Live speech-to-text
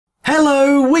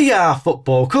Hello, we are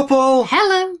Football Couple.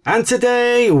 Hello. And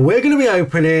today we're going to be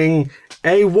opening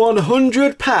a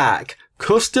 100 pack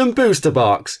custom booster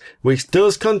box, which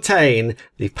does contain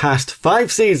the past 5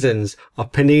 seasons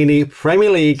of Panini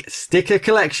Premier League sticker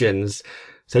collections.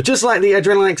 So just like the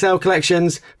Adrenaline XL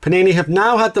collections, Panini have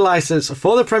now had the license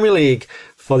for the Premier League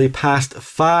for the past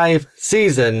 5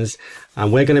 seasons.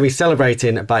 And we're going to be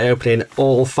celebrating by opening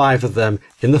all 5 of them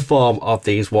in the form of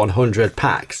these 100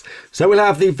 packs. So we'll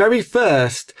have the very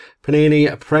first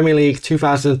Panini Premier League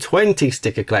 2020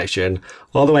 sticker collection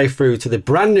all the way through to the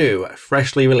brand new,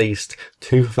 freshly released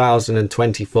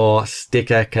 2024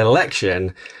 sticker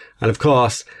collection. And of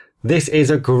course, this is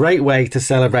a great way to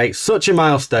celebrate such a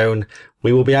milestone.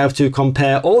 We will be able to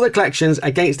compare all the collections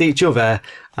against each other,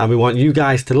 and we want you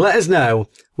guys to let us know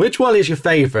which one is your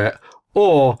favourite,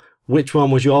 or which one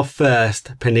was your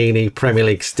first Panini Premier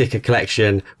League sticker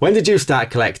collection? When did you start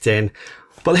collecting?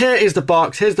 But here is the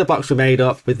box. Here's the box we made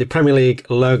up with the Premier League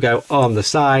logo on the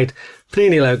side,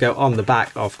 Panini logo on the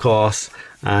back, of course,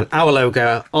 and our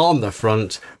logo on the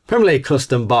front, Premier League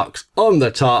custom box on the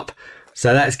top.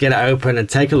 So let's get it open and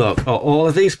take a look at all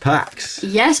of these packs.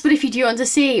 Yes, but if you do want to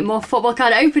see more football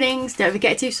card openings, don't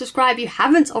forget to subscribe if you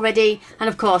haven't already. And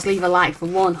of course, leave a like for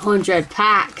 100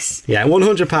 packs. Yeah,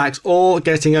 100 packs all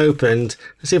getting opened.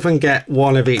 Let's see if we can get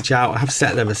one of each out. I have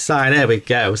set them aside. There we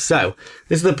go. So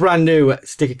this is the brand new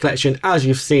sticker collection, as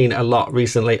you've seen a lot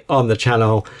recently on the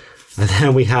channel. And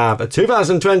then we have a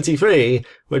 2023,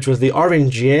 which was the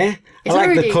orange year. I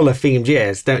like the colour themed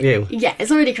years, don't you? Yeah,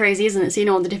 it's already crazy, isn't it? Seeing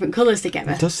all the different colours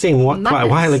together. It does seem quite a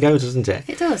while ago, doesn't it?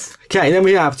 It does. Okay, then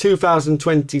we have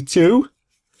 2022,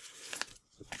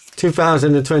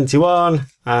 2021,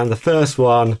 and the first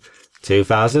one,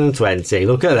 2020.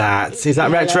 Look at that. Is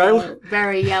that yellow, retro?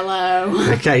 Very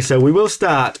yellow. Okay, so we will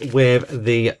start with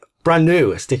the brand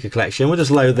new sticker collection. We'll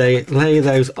just lay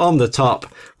those on the top.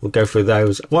 We'll go through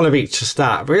those, one of each to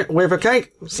start with, okay?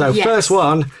 So yes. First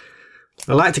one,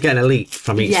 I like to get an elite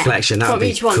from each collection. That would be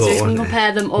each one, cool, so we can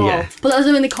compare them all. Yeah. But let us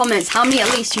know in the comments how many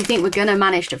elites do you think we're going to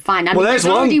manage to find. I mean, there's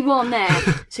already one there.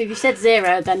 So if you said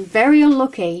 0, then very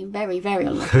unlucky. Very, very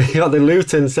unlucky. We got the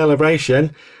Luton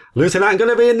celebration. Luton aren't going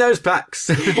to be in those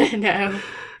packs. No.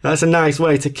 That's a nice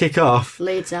way to kick off.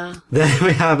 Leeds are. Then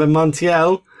we have a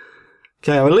Montiel.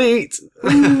 Okay, elite.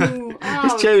 Ooh,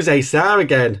 It's Jose Sarr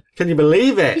again. Can you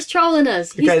believe it? He's trolling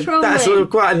us. He's trolling. That's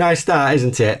quite a nice start,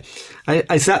 isn't it?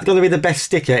 Is that going to be the best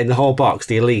sticker in the whole box,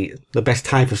 the elite? The best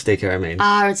type of sticker, I mean?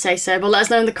 I would say so, but let us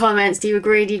know in the comments. Do you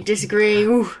agree? Do you disagree?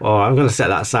 Ooh. Oh, I'm going to set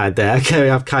that aside there. Okay, we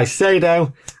have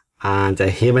Caicedo and a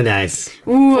Jimenez.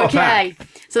 Ooh, okay.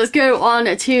 So let's go on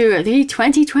to the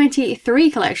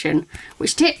 2023 collection,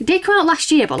 which did come out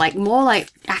last year, but more like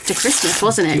after Christmas,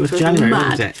 wasn't it? It was January,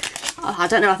 wasn't it? Oh, I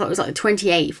don't know, I thought it was like the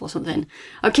 28th or something.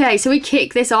 Okay, so we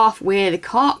kick this off with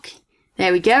Koch.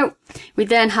 There we go. We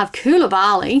then have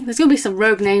Koulibaly. There's going to be some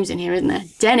rogue names in here, isn't there?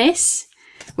 Dennis.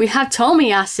 We have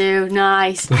Tomiyasu.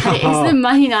 Nice. And it is the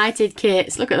Man United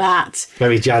kits. Look at that.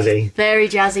 Very jazzy. Very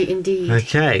jazzy indeed.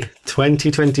 Okay,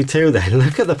 2022 then.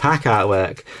 Look at the pack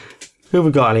artwork. Who have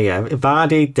we got in here?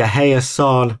 Vardy, De Gea,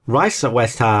 Son, Rice at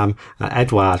West Ham, and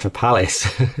Edouard for Palace.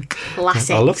 Classics.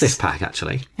 I love this pack,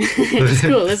 actually. It's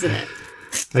cool, isn't it?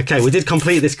 Okay, we did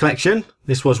complete this collection.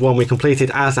 This was one we completed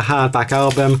as a hardback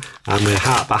album, and we're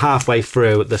about halfway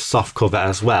through the soft cover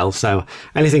as well. So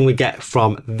anything we get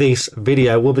from this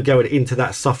video will be going into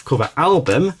that soft cover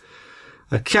album.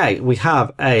 Okay, we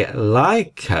have a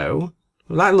Lyco.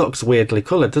 That looks weirdly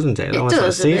coloured, doesn't it? It does,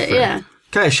 doesn't it? Yeah.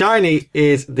 Okay, shiny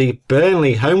is the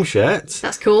Burnley home shirt.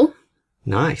 That's cool.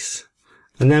 Nice.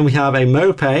 And then we have a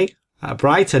Mope at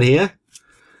Brighton here.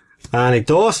 And a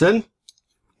Dawson.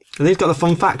 And these got the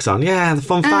fun facts on. Yeah, the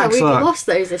fun facts. We've lost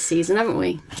those this season, haven't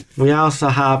we? We also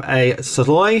have a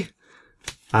Saloy.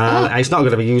 And it's not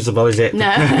going to be usable, is it?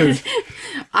 No.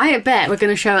 I bet we're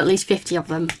going to show at least 50 of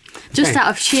them. Just out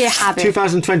of sheer habit.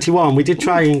 2021, we did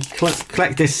try and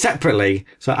collect this separately.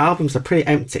 So albums are pretty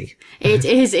empty. It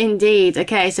is indeed.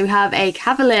 Okay, so we have a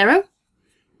Cavallero.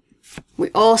 We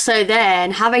also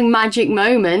then have a Magic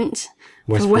Moment.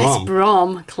 West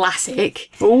Brom classic.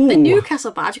 Ooh. The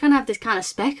Newcastle badge, you kind of have this kind of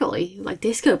speckly,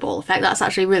 Disco Ball effect. That's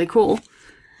actually really cool.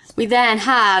 We then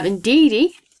have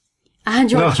Ndidi and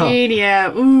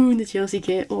Jorginho. Ooh, the Chelsea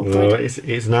kit. Oh, it's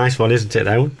a nice one, isn't it,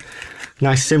 though?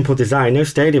 Nice simple design. No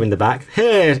stadium in the back.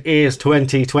 Here is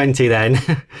 2020 then.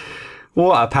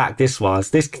 What a pack this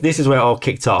was. This is where it all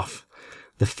kicked off.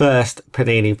 The first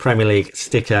Panini Premier League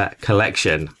sticker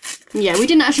collection. Yeah, we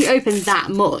didn't actually open that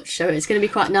much, so it's going to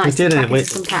be quite nice. We didn't.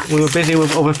 We were busy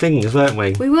with other things, weren't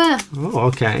we? We were. Oh,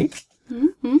 okay.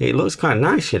 It looks quite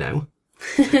nice, you know.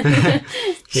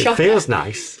 It feels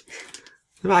nice.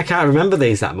 I can't remember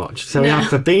these that much. So we have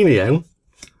Fabinho,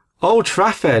 Old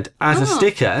Trafford as a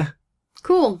sticker.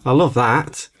 Cool. I love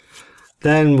that.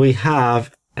 Then we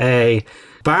have a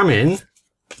Bamin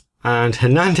and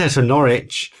Hernandez for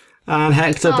Norwich and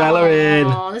Hector Bellerin.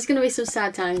 Oh, there's going to be some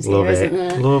sad times Love here, it. isn't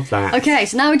there? Love that. Okay,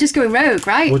 so now we're just going rogue,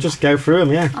 right? We'll just go through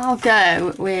them, yeah. I'll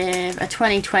go with a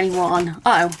 2021. Oh,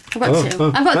 I've got two.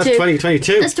 I've got that's two.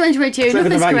 2022. That's 2022.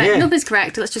 Nothing's correct. Nothing's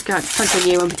correct. Let's just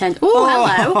continue and pretend. Oh,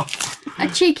 hello.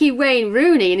 A cheeky Wayne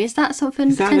Rooney. And is that something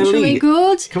potentially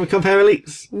good? Can we compare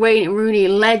elites? Wayne Rooney,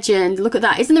 legend. Look at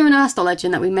that. Isn't there an Arsenal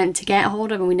legend that we meant to get a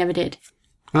hold of and we never did?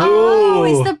 Oh,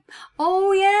 it's the...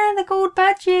 Oh, yeah, the gold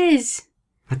badges.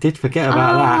 I did forget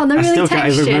about that. They're I really still can't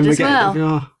even textured remember as well.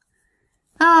 getting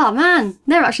Oh, man.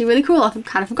 They're actually really cool. I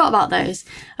kind of forgot about those.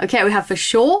 Okay, we have for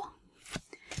Shaw.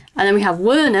 And then we have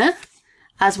Werner,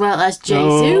 as well as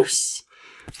Jesus.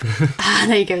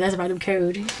 There you go. There's a random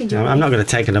code. No, I'm not going to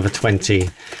take another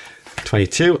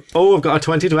 2022. Oh, I've got a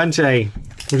 2020. I'm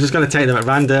just going to take them at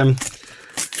random.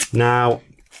 Now,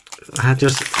 I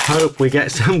just hope we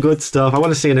get some good stuff. I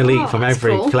want to see an elite from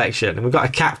every collection. And we've got a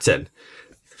captain.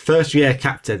 First year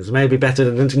captains. Maybe better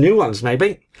than the new ones,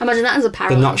 maybe. Imagine that as a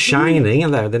parallel. They're not shiny,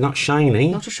 though. They're not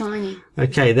shiny. Not a shiny.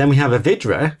 Okay, then we have a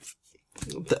Vidra.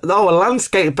 Oh, a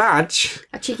landscape badge.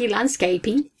 A cheeky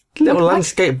landscapey. Little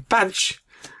landscape badge.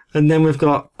 And then we've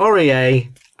got Aurier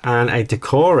and a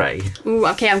Decore. Ooh,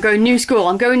 okay, I'm going new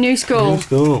school. New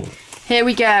school. Here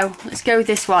we go. Let's go with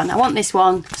this one. I want this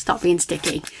one. Stop being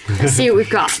sticky. Let's see what we've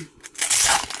got.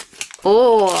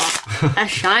 Oh, a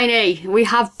shiny. We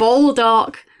have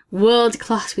Baldock. World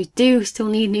class. We do still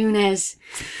need Nunes.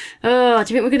 Oh,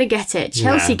 do you think we're going to get it?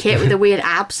 Chelsea kit with the weird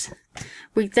abs.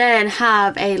 We then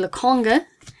have a Lokonga,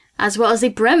 as well as a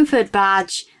Brentford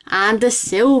badge and the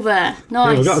silver.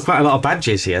 Nice. Yeah, we've got quite a lot of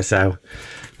badges here, so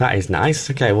that is nice.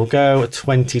 Okay, we'll go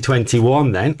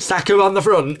 2021 then. Saka on the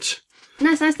front.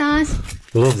 Nice.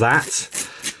 Love that.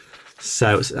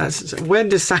 So when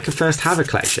did Saka first have a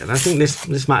collection? I think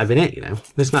this might have been it, you know.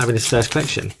 This might have been his first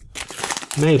collection.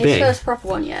 Maybe. His first proper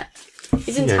one yet.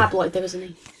 He's in tabloid though, isn't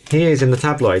he? He is in the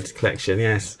tabloid collection,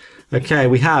 yes. Okay,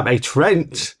 we have a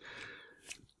Trent.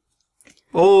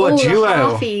 Oh, a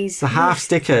duo. The half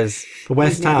stickers for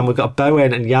West Ham. We've got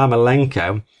Bowen and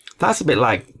Yarmolenko. That's a bit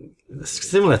like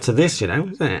similar to this, you know,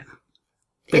 isn't it?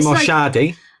 Bit more like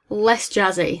shardy. Less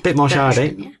jazzy. Bit more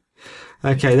shardy.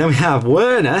 Yeah. Okay, then we have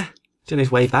Werner, doing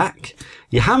his way back.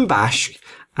 Johan Bash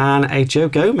and a Joe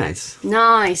Gomez.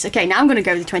 Nice. Okay, now I'm going to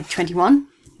go with the 2021.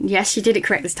 Yes, you did it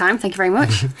correct this time. Thank you very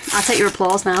much. I'll take your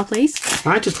applause now, please.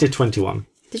 I just did 21.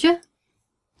 Did you?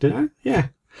 Did I? Yeah.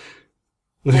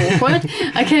 Awkward.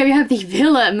 Okay, we have the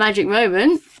Villa Magic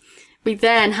Moment. We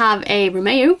then have a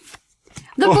Romeo.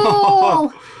 The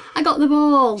ball! I got the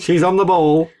ball. She's on the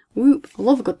ball. Whoop, I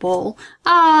love a good ball.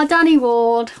 Ah, Danny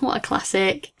Ward. What a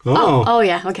classic. Oh,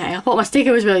 yeah, okay. I thought my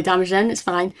sticker was really damaged then. It's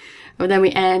fine. And then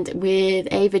we end with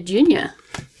a Virginia.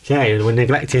 Okay, we're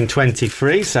neglecting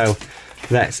 23, so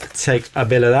let's take a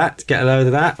bit of that. Get a load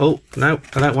of that. Oh, no,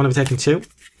 I don't want to be taking two.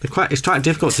 It's quite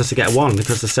difficult just to get one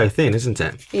because they're so thin, isn't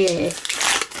it? Yeah.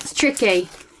 It's tricky.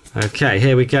 Okay,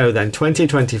 here we go then.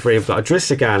 2023, we've got a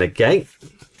Drissagana Gate.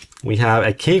 We have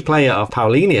a key player of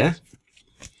Paulinia.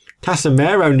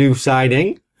 Casemiro new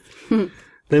signing. Then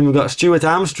we've got Stuart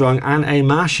Armstrong and a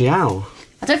Martial.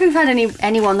 I don't think we've had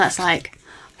anyone that's like,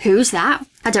 who's that?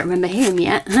 I don't remember him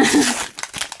yet. Do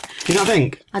you not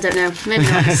think? I don't know. Maybe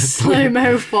like a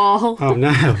slow-mo fall. Oh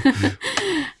no.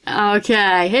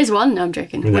 Okay, here's one. No, I'm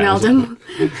joking. Ronaldo.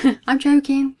 I'm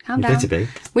joking. Calm down. Better be.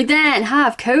 We then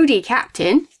have Cody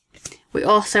captain. We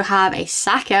also have a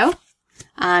Sacco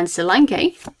and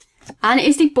Solanke. And it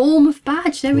is the Bournemouth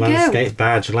badge. There we go.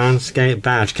 Landscape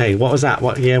badge. Okay, what was that?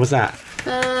 What year was that?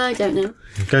 I don't know.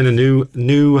 Going to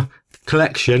new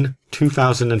collection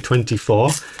 2024.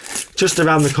 Just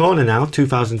around the corner now,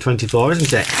 2024,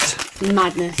 isn't it?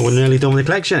 Madness. We're nearly done with the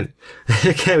collection.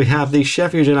 Okay, we have the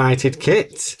Sheffield United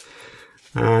kit.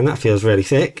 And that feels really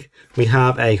thick. We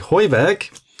have a Højbjerg,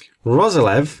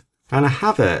 Rosalev, and a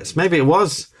Havertz. Maybe it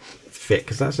was thick,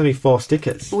 because that's only 4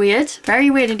 stickers. Weird. Very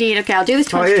weird indeed. Okay, I'll do this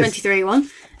 2023 one.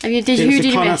 Who did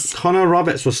you miss? Connor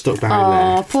Roberts was stuck behind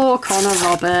there. Oh, poor Connor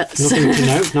Roberts. Nothing to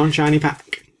note. Non-shiny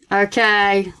pack.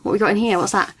 Okay, what we got in here?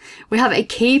 What's that? We have a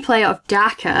key player of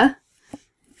Daka.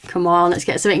 Come on, let's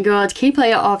get something good. Key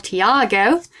player of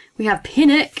Thiago. We have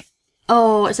Pinnock.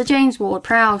 Oh, it's a James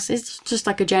Ward-Prowse. It's just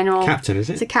like a general... Captain, is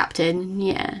it? It's a captain,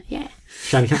 yeah.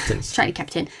 Shiny captains. Shiny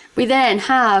captain. We then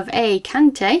have a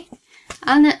Kante.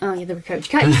 And then... Oh, yeah, the codes.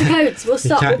 You can't use the codes. We'll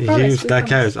stop. You can't use their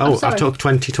codes. Oh, I took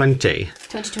 2020.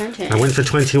 2020. I went for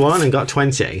 21 and got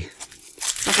 20.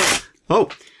 Okay. Oh,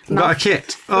 We've got a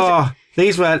kit. Oh,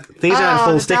 these aren't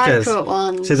full the stickers. die-cut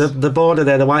ones. See the border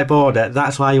there, the white border.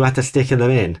 That's why you had to stick them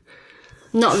in.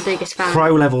 Not the biggest fan.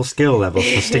 Pro level skill levels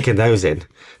for sticking those in.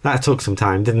 That took some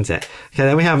time, didn't it? Okay,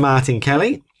 then we have Martin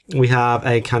Kelly. We have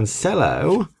a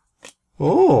Cancelo.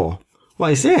 Oh,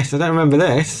 what is this? I don't remember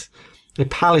this. A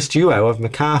Palace duo of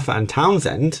MacArthur and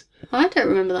Townsend. I don't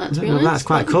remember that, to be honest. That's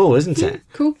quite cool, isn't it?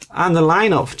 Cool. And the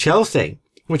lineup for Chelsea,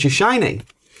 which is shiny.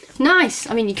 Nice.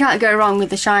 I mean, you can't go wrong with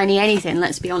the shiny anything,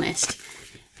 let's be honest.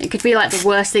 It could be like the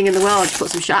worst thing in the world to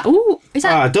put some shiny... Ooh, is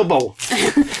that... double.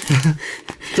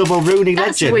 Double Rooney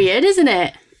That's legend. weird, isn't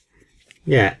it?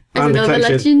 Yeah. There's And the another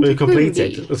collection legend we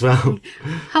completed Rooney. as well.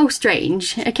 How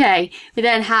strange. Okay, we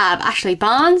then have Ashley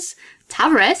Barnes,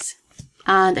 Tavares,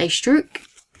 and a Struck,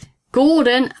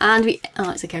 Gordon, and we...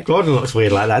 Oh, it's okay. Gordon looks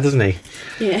weird like that, doesn't he?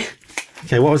 Yeah.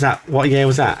 Okay, what was that? What year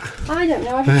was that? I don't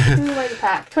know, I just threw away the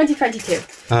pack. 2022.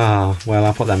 Oh, well,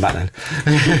 I'll put them back then.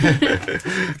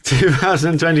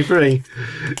 2023.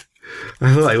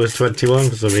 I thought it was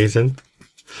 21 for some reason.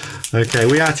 Okay,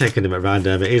 we are taking them at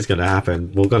random. It is going to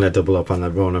happen. We're going to double up on the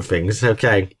run of things.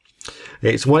 Okay,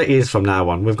 it's what it is from now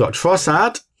on. We've got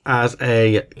Trossard as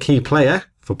a key player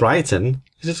for Brighton.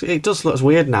 It just looks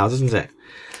weird now, doesn't it?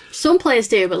 Some players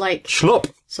do, but like...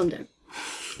 Schlupp. Some don't.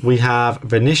 We have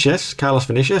Carlos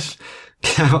Vinicius,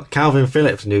 Calvin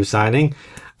Phillips, new signing,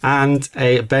 and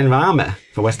a Ben Rama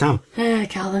for West Ham.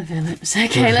 Calvin Phillips.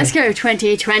 Okay, let's go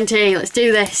 2020. Let's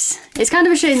do this. It's kind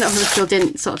of a shame that Huddersfield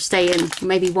didn't sort of stay in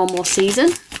maybe one more season.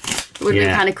 It would have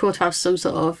been kind of cool to have some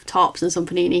sort of tops and some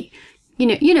Panini.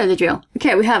 You know the drill.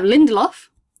 Okay, we have Lindelof.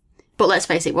 But let's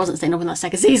face it, wasn't staying up in that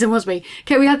second season, was we?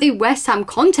 Okay, we have the West Ham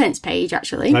contents page,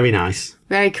 actually. Very nice.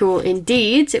 Very cool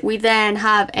indeed. We then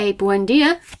have a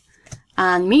Buendia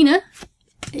and Mina.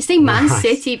 It's the Man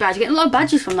City badge. You're getting a lot of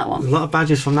badges from that one. A lot of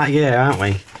badges from that year, aren't we?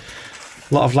 A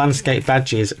lot of landscape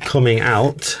badges coming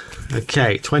out.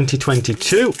 Okay,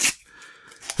 2022.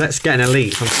 Let's get an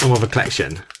elite from some other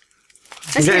collection.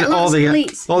 Let's get all lots of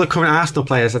elites. All the current Arsenal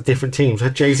players have different teams. We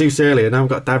had Jesus earlier, now we've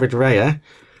got David Raya.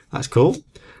 That's cool.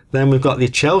 Then we've got the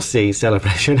Chelsea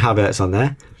celebration. Havertz on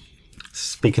there.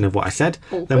 Speaking of what I said.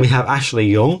 Oh, then we have Ashley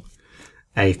Young,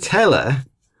 a Taylor,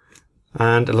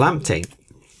 and Lamptey.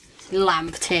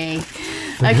 Lamptey.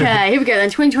 Okay, here we go then.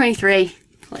 2023.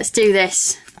 Let's do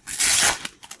this.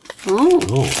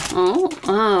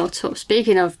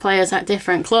 Speaking of players at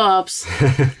different clubs.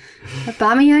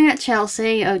 Aubameyang at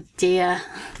Chelsea. Oh dear.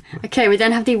 Okay, we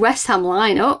then have the West Ham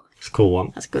lineup. It's a cool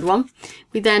one. That's a good one.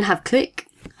 We then have Click.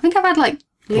 I think I've had like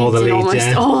all the leads in leads,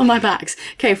 almost all of my backs.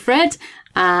 Okay, Fred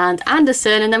and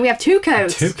Anderson, and then we have two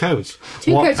codes. Two codes.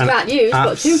 Two codes about used,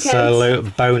 but two codes.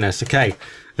 Absolute bonus. Okay,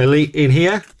 elite in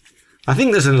here. I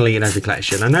think there's an elite in every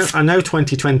collection. I know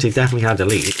 2020 definitely had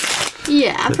elite.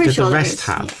 Yeah, I'm pretty sure the rest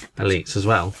have elites as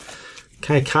well.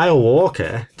 Okay, Kyle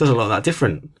Walker doesn't look that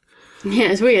different. Yeah,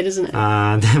 it's weird, isn't it?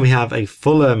 And then we have a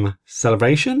Fulham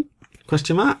celebration,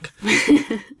 question mark.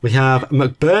 We have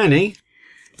McBurney,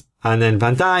 and then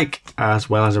Van Dijk, as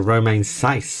well as a Romain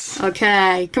Saiss.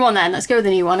 Okay, come on then, let's go with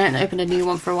the new one. I haven't opened a new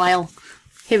one for a while.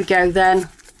 Here we go then.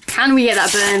 Can we get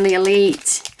that Burnley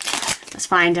elite? Let's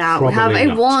find out. Probably we have a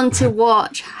not. one to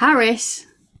watch, Harris.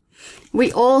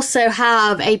 We also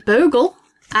have a Bogle.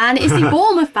 And it's the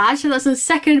Bournemouth badge, so that's the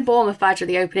second Bournemouth badge of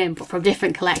the opening, but from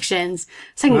different collections.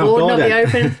 Second Gordon of the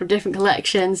opening from different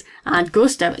collections. And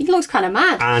Gusto, he looks kind of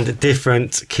mad. And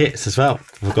different kits as well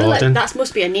for Gordon. That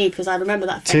must be a need, because I remember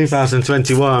that face.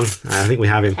 2021, I think we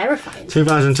have him. Terrifying.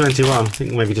 2021, I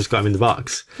think maybe just got him in the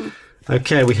box.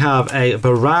 Okay, we have a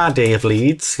Berardi of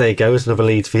Leeds. There you go, there's another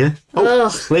Leeds for you.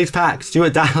 Ugh. Leeds pack,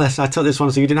 Stuart Dallas. I took this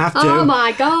one so you didn't have to. Oh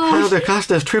my gosh. Helder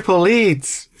Costa's triple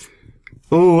Leeds.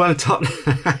 Ooh, what a top.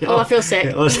 I feel sick.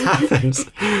 It always happens.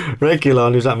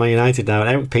 Regulon, who's at Man United now, and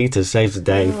Eric Peters saves the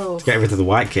day to get rid of the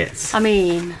white kits. I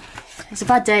mean, it's a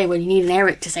bad day when you need an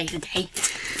Eric to save the day.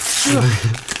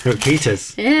 Eric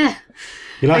Peters. Yeah.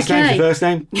 Your last name's your first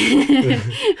name?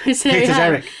 So Peters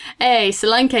Eric. A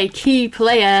Solanke key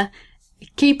player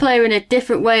in a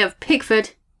different way of Pickford.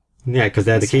 Yeah, because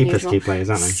they're the That's keepers, unusual. key players,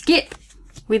 aren't they? Skip.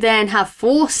 We then have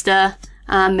Forster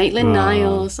and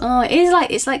Maitland-Niles. Oh,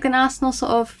 it's like an Arsenal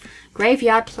sort of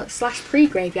graveyard /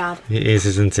 pre-graveyard. It is,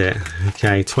 isn't it?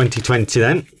 Okay, 2020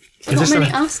 then. There's not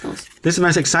many Arsenals. This is the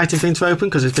most exciting thing to open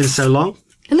because it's been so long.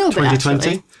 A little bit,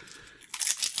 2020. actually.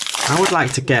 I would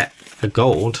like to get a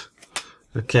gold.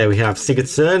 Okay, we have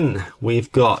Sigurdsson.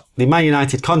 We've got the Man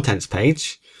United contents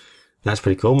page. That's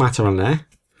pretty cool. Matter on there.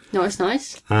 No, it's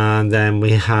nice. And then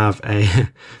we have a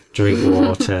drink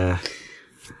water.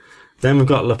 Then we've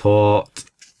got Laporte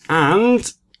and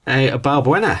a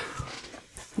Balbuena.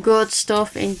 Good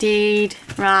stuff indeed.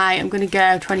 Right, I'm going to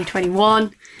go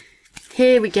 2021.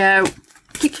 Here we go.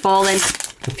 Keeps falling.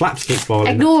 The flaps keep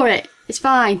falling. Ignore it. It's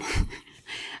fine.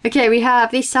 Okay, we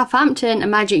have the Southampton A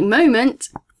Magic Moment.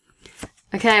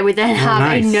 Okay, we then have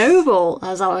nice. a Noble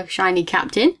as our shiny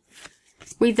captain.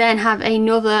 We then have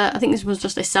another, I think this was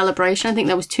just a celebration. I think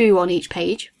there was 2 on each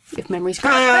page, if memory's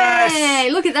correct. Yes!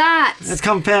 Hey, look at that. Let's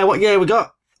compare what year we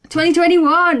got.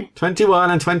 2021.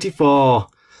 21 and 24.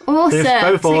 Awesome. They're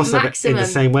both Take awesome maximum. in the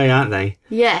same way, aren't they?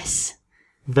 Yes.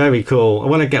 Very cool. I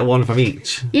want to get one from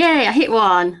each. Yay, I hit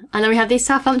one. And then we have these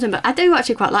Southampton, but I do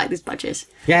actually quite like these badges.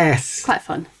 Yes. Quite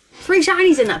fun. 3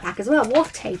 shinies in that pack as well.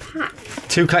 What a pack.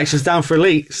 2 collections down for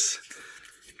elites.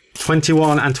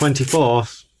 21 and 24.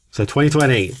 So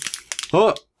 2020.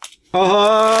 Oh.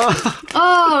 Oh.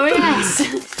 Oh,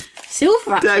 yes.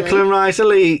 Silver, actually. Declan Rice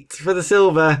Elite for the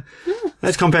silver.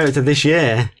 Let's compare it to this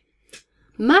year.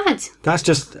 Mad. That's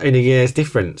just in a year's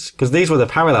difference. Because these were the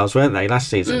parallels, weren't they, last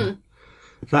season?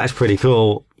 That is pretty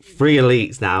cool. 3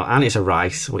 elites now. And it's a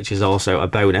Rice, which is also a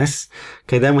bonus.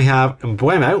 Okay, then we have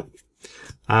Mbuemo.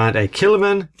 And a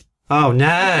Killerman. Oh,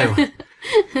 no.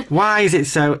 Why is it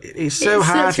so... It's so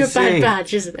hard to see. It's such a bad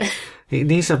badge, isn't it? It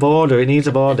needs a border. It needs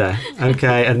a border.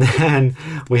 Okay, and then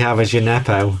we have a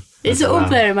Genepo. It's up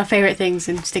there in my favourite things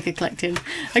in sticker collecting.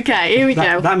 Okay, here we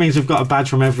go. That means we've got a badge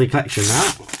from every collection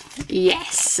now.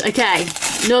 Yes. Okay,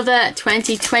 another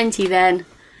 2020 then.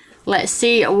 Let's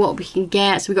see what we can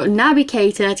get. So we've got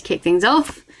Navigator to kick things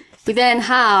off. We then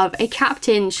have a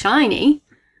Captain Shiny.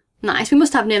 Nice. We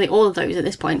must have nearly all of those at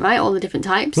this point, right? All the different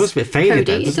types. It looks a bit faded.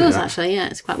 Cody. It does actually, yeah.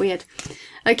 It's quite weird.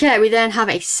 Okay, we then have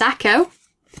a Sacco.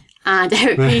 And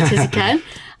Eric Peters again.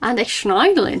 And a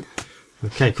Schneidlin.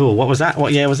 Okay, cool. What was that?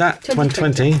 What year was that?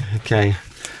 2020. Okay.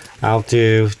 I'll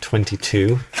do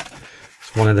 22.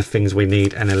 It's one of the things we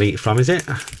need an elite from, is it?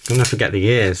 I'm going to forget the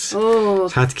years. Oh.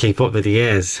 It's hard to keep up with the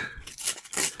years.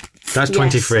 That's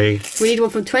 23. We need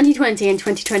one from 2020 and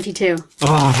 2022. Oh,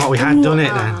 I thought we had done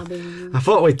it then. I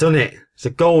thought we'd done it. It's a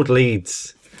gold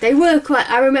leads. They were quite...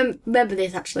 I remember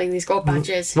this actually, these gold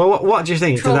badges. Well, what do you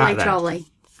think to that then? Trolley.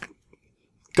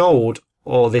 Gold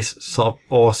or this sort of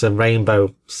awesome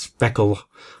rainbow speckle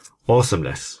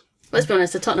awesomeness? Let's be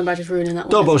honest, the Tottenham badge is ruining that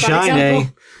one. Double That's a bad shiny.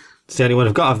 example. It's the only one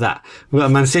I've got of that. We've got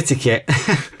a Man City kit.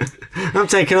 I'm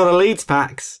taking all the Leeds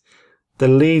packs. The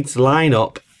Leeds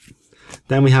lineup.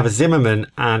 Then we have a Zimmerman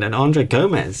and an Andre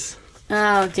Gomez.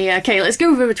 Oh dear. Okay, let's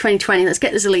go over 2020. Let's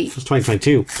get this elite. It's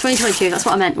 2022. 2022, that's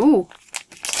what I meant. Ooh.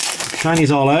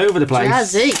 Shinies all over the place.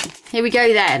 Jazzy. Here we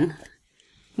go then.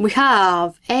 We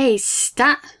have a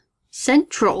Stat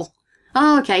Central.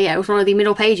 Oh, okay, yeah, it was one of the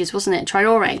middle pages, wasn't it?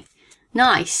 Traore.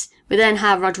 Nice. We then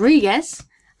have Rodriguez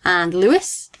and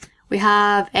Lewis. We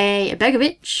have a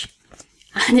Begovic.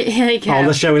 And here you go. Oh,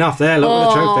 they're showing off there. Look at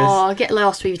the trophies. Oh, get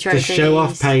lost with your trophies. The show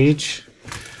off page.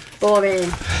 Boring.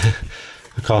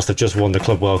 Of course, they've just won the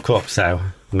Club World Cup, so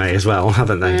may as well,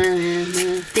 haven't they?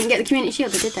 Didn't get the Community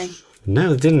Shield, did they?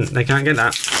 No, they didn't. They can't get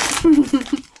that.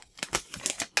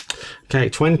 Okay,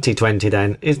 2020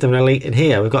 then. Is there an elite in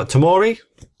here? We've got Tamori,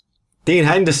 Dean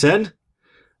Henderson,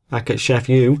 back at Chef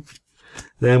U.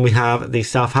 Then we have the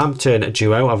Southampton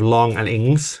duo of Long and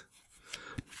Ings.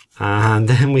 And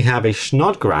then we have a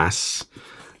Snodgrass.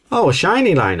 Oh, a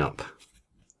shiny lineup.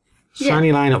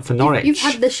 Shiny lineup for Norwich. You've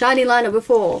had the shiny lineup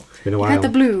before. It's been a while. You've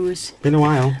had the blues. Been a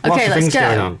while. Okay, Lots of let's things go.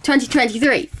 going on.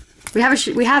 2023.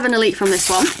 We have an elite from this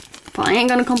one, but I ain't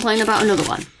going to complain about another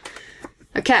one.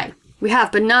 Okay, we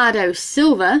have Bernardo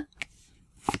Silva.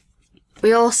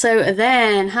 We also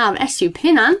then have Esu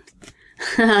Pinan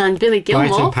and Billy Brighton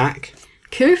Gilmore, pack.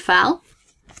 Kufal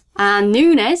and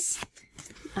Nunes.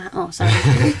 Oh, sorry.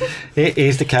 It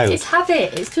is the code. It's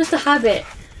habit. It's just a habit.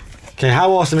 Okay,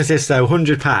 how awesome is this though?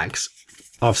 100 packs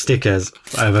of stickers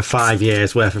over 5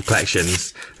 years worth of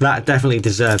collections. That definitely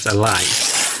deserves a like.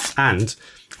 And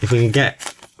if we can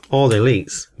get all the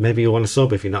elites, maybe you want to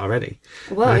sub if you're not already.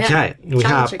 Well, okay, yeah. we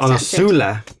have Challenge accepted.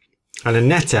 Onasula and a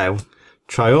Neto,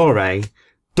 Traore,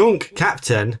 Dunk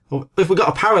Captain. If we got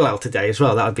a parallel today as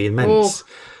well, that would be immense. Oh.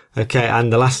 Okay,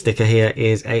 and the last sticker here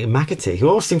is a McAtee, who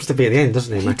always seems to be at the end,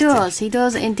 doesn't he? He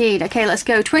does indeed. Okay, let's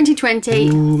go 2020.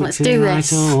 Let's do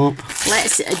this.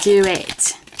 Let's do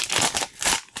it.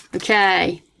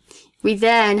 Okay. We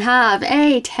then have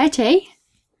a Tete.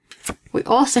 We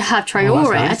also have Traore.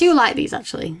 Oh, nice. I do like these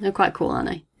actually. They're quite cool, aren't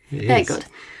they? It They're is. good.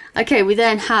 Okay, we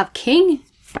then have King,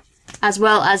 as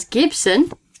well as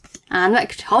Gibson and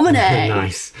McTominay.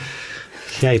 Nice.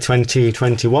 Okay,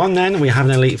 2021 then. We have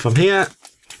an elite from here,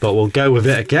 but we'll go with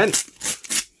it again.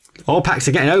 All packs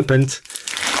are getting opened.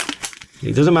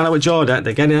 It doesn't matter which order,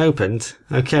 they're getting opened.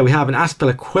 Okay, we have an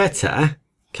Aspilicueta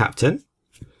captain.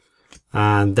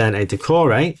 And then a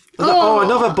Decore. Oh,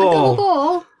 another ball. A double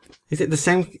ball. Is it the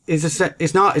same?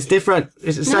 It's not. It's different.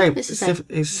 It's the same. It's the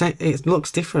same. It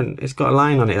looks different. It's got a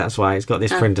line on it. That's why it's got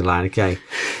this printed line. Okay.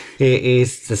 It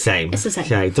is the same. It's the same.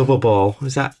 Okay. Double ball.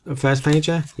 Is that the first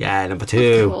pager? Yeah, number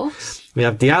 2. Of course. We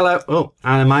have Diallo. Oh,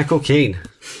 and a Michael Keane.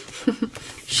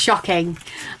 Shocking.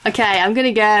 Okay, I'm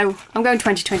going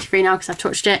 2023 now because I've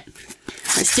touched it.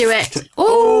 Let's do it.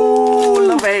 Oh,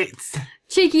 love it.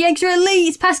 Cheeky extra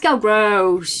elites, Pascal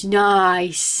Gross.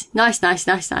 Nice. Nice.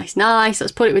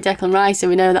 Let's put it with Declan Rice so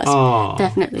we know that's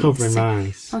definitely covering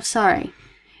Rice. I'm sorry.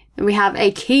 Then we have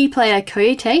a key player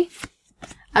Coyote,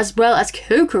 as well as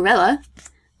Cucurella,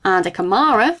 and a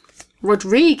Kamara,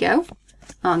 Rodrigo.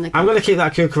 I'm going to keep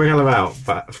that Cucurella out,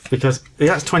 because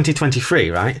that's 2023,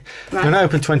 right? I'm going to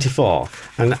open 24,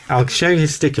 and I'll show you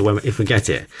his sticker if we get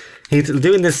it. He's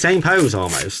doing the same pose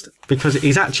almost, because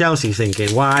he's at Chelsea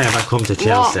thinking, why have I come to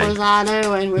Chelsea? What was I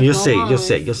doing with You'll see.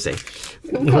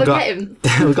 We've got to get him.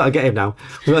 We've got to get him now.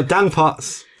 We've got Dan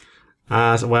Potts,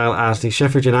 as well as the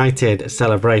Sheffield United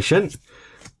celebration.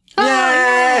 Oh,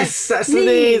 yes! That's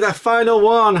the final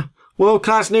one. World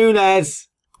Class Nunez.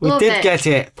 We did get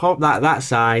it. Pop that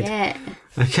side. Yeah.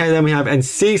 Okay, then we have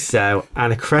Enciso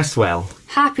and a Cresswell.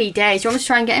 Happy days. Do you want us to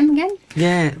try and get him again?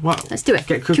 Yeah. What? Let's do it.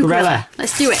 Get Cucurella.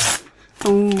 Let's do it.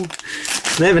 Ooh.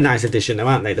 They're a nice addition though,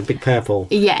 aren't they? The big purple.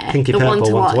 Yeah. Pinky the purple one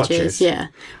to watches. Yeah.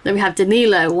 Then we have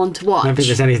Danilo, one to watch. I don't think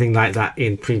there's anything like that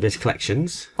in previous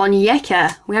collections. On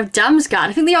Yeka, we have Damsgaard.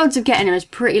 I think the odds of getting him is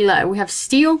pretty low. We have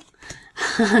Steele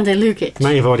and a Lukic.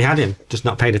 May have already had him, just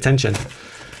not paid attention.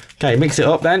 Okay, mix it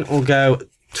up then. We'll go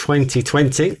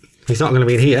 2020. He's not going to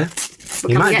be in here.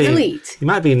 He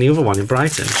might be in the other one in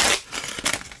Brighton.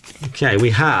 Okay, we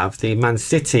have the Man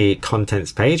City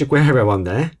contents page. Aguero on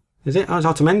there. Is it? Oh, it's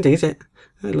Otamendi, is it?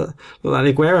 Oh, look like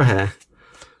the Aguero hair.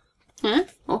 Yeah,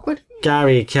 awkward.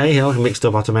 Gary Cahill mixed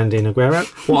up Otamendi and Aguero.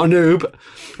 What a noob.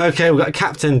 Okay, we've got a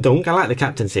Captain Dunk. I like the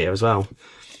captains here as well.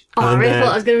 Oh, I really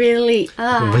thought it was going to be an elite.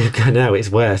 No, it's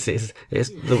worse. It's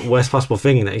the worst possible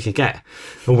thing that you could get.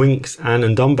 A Winks and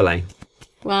Ndombele.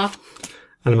 Wow.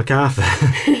 And a MacArthur.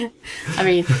 I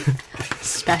mean,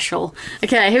 special.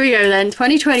 Okay, here we go then.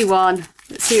 2021.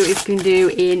 Let's see what we can do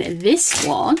in this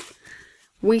one.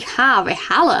 We have a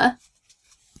Haller.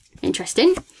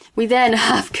 Interesting. We then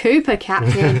have Cooper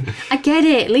captain. I get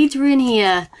it. Leeds are in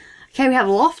here. Okay, we have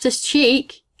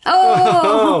Loftus-Cheek.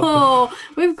 Oh,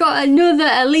 we've got another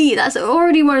elite. That's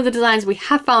already one of the designs we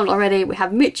have found already. We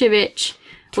have Mitrovic.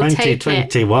 We'll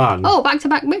 2021. Oh,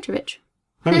 back-to-back Mitrovic.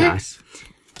 Very nice.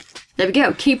 There we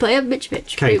go. Key player,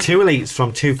 Mitrovic. Okay, 2 elites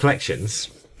from 2 collections.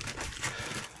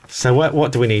 So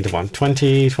what do we need one?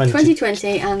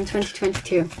 2020 and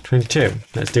 2022. 22.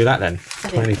 Let's do that then.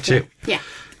 22. Yeah.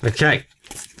 Okay.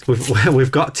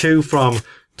 We've got 2 from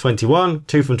 21,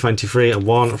 2 from 23, and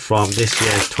 1 from this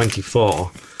year's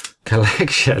 24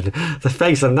 collection. The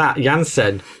face on that,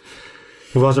 Janssen,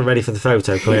 who wasn't ready for the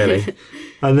photo, clearly.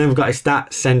 And then we've got a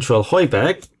Stat Central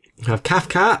Højbjerg. We have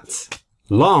Cathcart,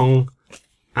 Long,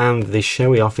 and the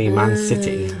showy-offy Man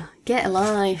City. Get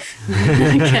alive.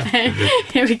 Okay,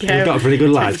 here we go. We've got a pretty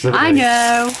good life, haven't we? I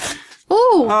know.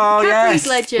 Oh, yes.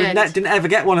 Legend. We didn't ever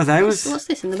get one of those. What's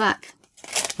this in the back?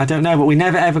 I don't know, but we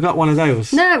never ever got one of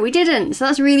those. No, we didn't. So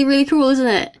that's really, really cool, isn't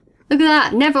it? Look at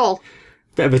that. Neville.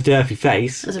 Bit of a derpy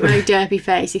face. That's a very derpy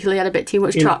face. He clearly had a bit too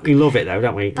much chalk. We love it though,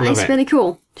 don't we? That is really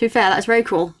cool. To be fair, that's very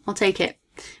cool. I'll take it.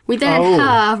 We then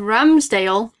have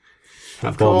Ramsdale.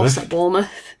 At Bournemouth. At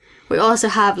Bournemouth. We also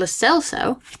have Lo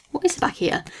Celso. What is back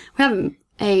here? We have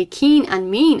a Keane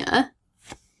and Mina.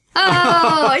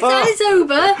 Oh, it's over.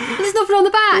 There's nothing on the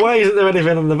back. Why isn't there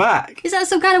anything on the back? Is that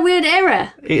some kind of weird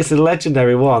error? It's a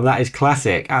legendary one. That is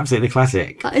classic. Absolutely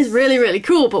classic. That is really, really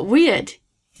cool, but weird.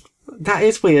 That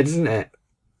is weird, isn't it?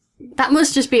 That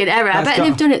must just be an error. I bet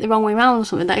they've done it the wrong way around or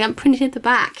something. They haven't printed the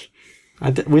back.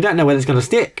 We don't know whether it's going to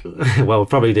stick. Well, we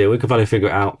probably do. We could probably figure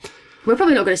it out. We're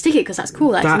probably not going to stick it because that's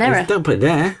cool. That's an error. Don't put it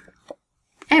there.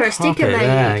 Error sticker, mate.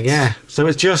 There, yeah. So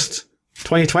it's just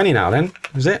 2020 now then,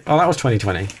 is it? Oh, that was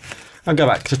 2020. I'll go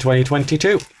back to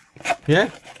 2022. Yeah?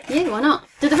 Yeah, why not?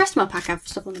 Did the rest of my pack have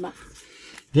stuff on the back?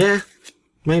 Yeah,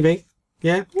 maybe.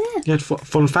 Yeah? Yeah.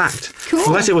 Fun fact. Cool.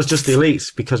 Unless it was just the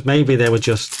elites, because maybe they were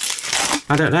just...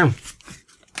 I don't know.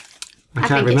 I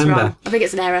can't remember. It's wrong. I think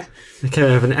it's an error. Okay,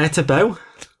 we have an Etebo,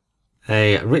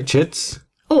 a Richards.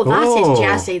 Oh, that is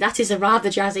jazzy. That is a rather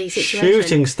jazzy situation.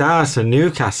 Shooting stars for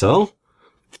Newcastle.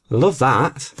 Love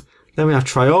that. Then we have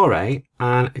Traore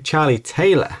and Charlie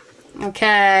Taylor.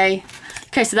 Okay.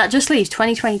 Okay, so that just leaves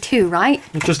 2022, right?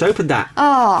 We just opened that.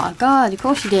 Oh, God, of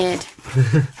course you did.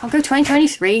 I'll go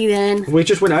 2023 then. We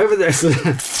just went over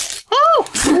this.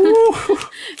 Oh!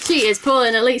 She is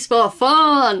pulling Elite Sport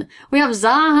Fun. We have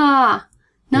Zaha.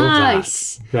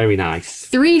 Nice. Very nice.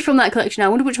 3 from that collection. I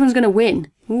wonder which one's going to win.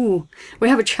 Ooh. We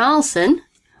have a Charleston.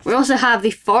 We also have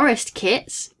the Forest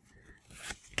kits,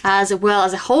 as well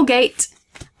as a Holgate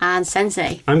and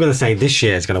Sensei. I'm going to say this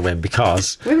year is going to win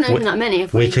because we haven't opened that many,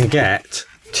 have we? We can get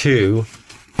 2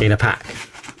 in a pack.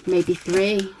 Maybe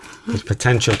 3. There's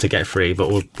potential to get 3,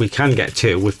 but we can get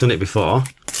 2. We've done it before.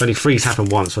 Only 3's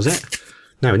happened once, was it?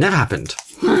 No, it never happened.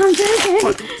 I'm joking.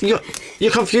 What?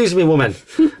 You're confusing me, woman.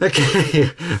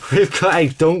 Okay, we've got a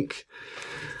Dunk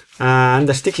and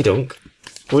a Sticky Dunk.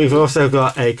 We've also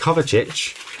got a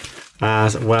Kovacic,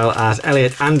 as well as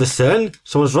Elliot Anderson.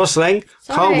 Someone's rustling.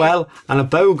 Sorry. Colwell and a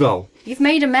Bogle. You've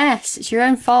made a mess. It's your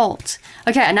own fault.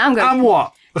 Okay, and now I'm going. And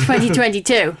what?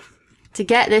 2022 to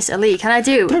get this elite. Can I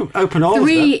do? Don't open all 3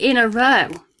 of them. in a row.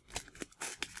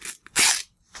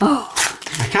 Oh.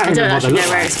 I don't actually know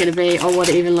where it's going to be or what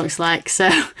it even looks like. So,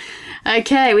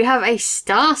 okay, we have a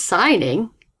star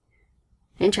signing.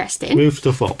 Interesting. Move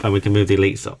stuff up and we can move the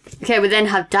elites up. Okay, we then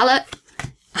have Dallet.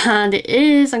 And it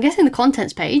is, I'm guessing, the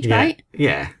contents page, right?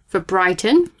 Yeah. For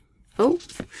Brighton. Oh.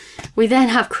 We then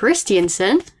have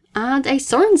Christiansen and a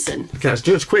Sorensen. Okay, let's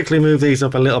just quickly move these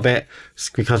up a little bit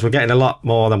because we're getting a lot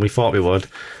more than we thought we would.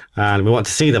 And we want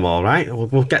to see them all, right?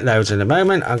 We'll get those in a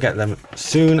moment. I'll get them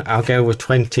soon. I'll go with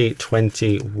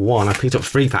 2021. I picked up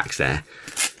 3 packs there.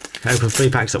 I opened 3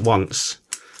 packs at once.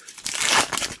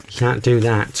 Can't do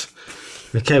that.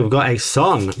 Okay, we've got a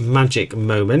Son magic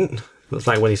moment. Looks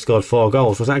like when he scored 4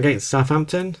 goals. Was that against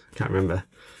Southampton? Can't remember.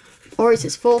 Or it's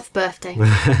his 4th birthday.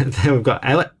 Then we've got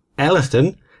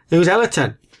Ellerton. Who's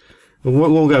Ellerton?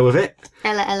 We'll go with it.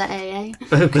 Ella.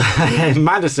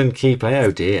 Madison keeper.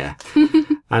 Oh dear.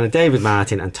 And a David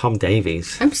Martin and Tom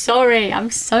Davies. I'm sorry.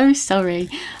 I'm so sorry.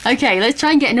 Okay, let's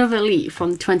try and get another elite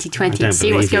from 2020 and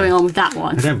see what's going on with that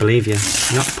one. I don't believe you.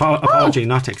 Apology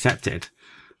not accepted.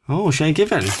 Oh, Shay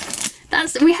Given.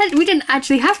 We didn't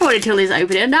actually have one until this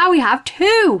opening, and now we have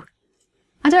 2.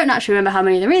 I don't actually remember how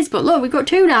many there is, but look, we've got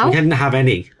 2 now. We didn't have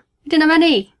any. We didn't have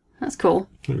any. That's cool.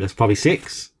 There's probably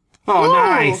 6. Oh,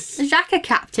 nice. Xhaka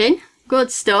captain. Good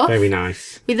stuff. Very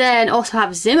nice. We then also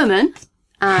have Zimmerman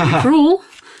and Krul,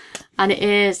 and it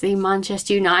is the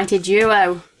Manchester United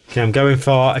duo. Okay, I'm going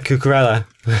for a Cucurella.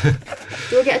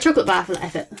 Do we get a chocolate bar for that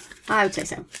effort? I would say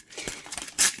so.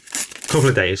 Couple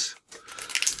of days.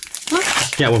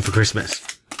 What? Get one for Christmas.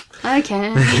 Okay.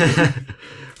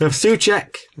 We have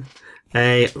Souček,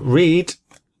 a Reed,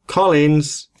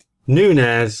 Collins,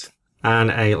 Nunez,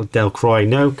 and a Delcroix.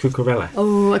 No Cucurella.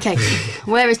 Oh, okay.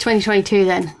 Where is 2022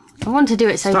 then? I want to do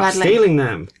it so Stop badly. stealing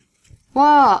them.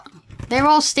 What? They're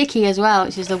all sticky as well,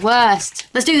 which is the worst.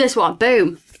 Let's do this one.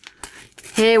 Boom.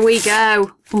 Here we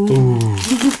go. Ooh.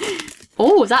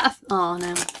 Oh, is that oh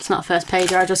no, it's not a first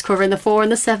pager. I'm just covering the 4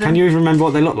 and the 7. Can you even remember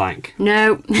what they look like?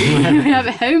 No. We have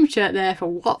a home shirt there for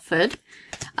Watford.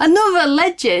 Another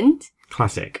legend.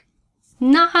 Classic.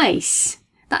 Nice.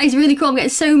 That is really cool. I'm getting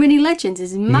so many legends.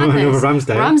 It's madness. Another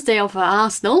Ramsdale. Ramsdale for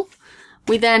Arsenal.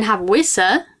 We then have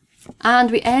Wisser. And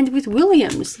we end with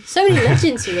Williams. So many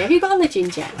legends here. Have you got a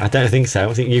legend yet? I don't think so.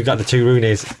 I think you've got the 2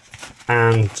 Roonies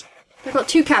and... I've got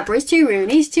 2 Cadburys, 2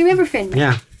 Roonies, 2 everything.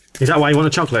 Yeah. Is that why you want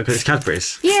a chocolate? Because it's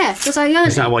Cadbury's? Yeah, because I earned it.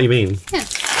 Is that what you mean? Yeah.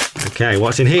 Okay,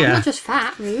 what's in here? I'm not just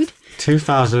fat, rude.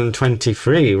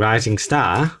 2023 Rising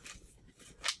Star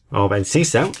of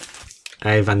Enciso,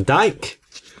 a Van Dijk.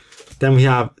 Then we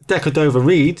have Decordova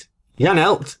Reed, Jan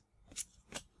Elt,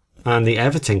 and the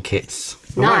Everton kits.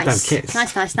 I like them kits.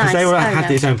 Nice. Because they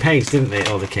had its own page, didn't they,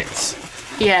 all the kits?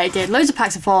 Yeah, it did. Loads of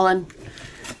packs have fallen.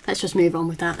 Let's just move on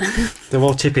with that. They're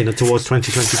all tipping towards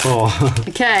 2024.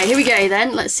 Okay, here we go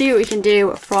then. Let's see what we can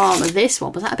do from this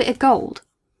one. Was that a bit of gold?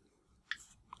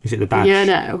 Is it the badge? Yeah,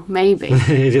 no, maybe.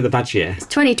 Is it the badge year? It's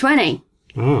 2020.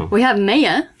 Oh. We have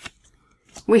Mayor.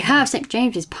 We have St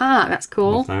James's Park. That's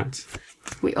cool. Love that.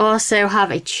 We also have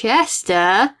a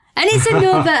Chester. And it's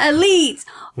another Elite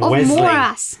of Wesley.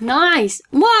 Moras. Nice.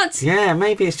 What? Yeah,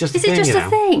 maybe it's just Is a thing, it just a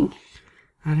thing?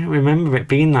 I don't remember it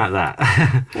being like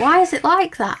that. Why is it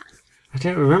like that? I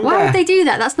don't remember. Why would they do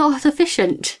that? That's not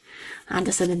efficient.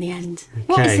 Anderson in the end. Okay.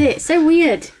 What is it? So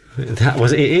weird.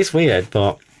 It is weird,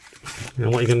 but you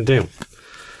know, what are you going to do?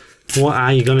 What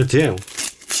are you going to do?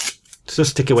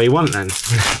 Just stick it where you want then.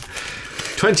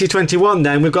 2021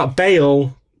 then, we've got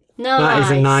Bale. Nice. That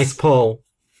is a nice pull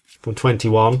from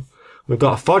 21. We've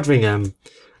got a Fodringham,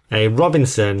 a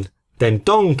Robinson, then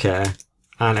Donker,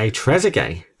 and a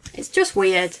Trezeguet. It's just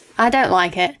weird. I don't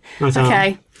like it.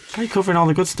 Okay. Why are you covering all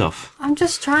the good stuff? I'm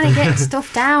just trying to get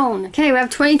stuff down. Okay, we have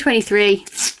 2023.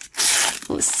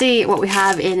 Let's see what we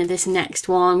have in this next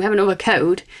one. We have another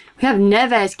code. We have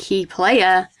Neves, key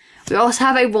player. We also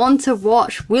have a one to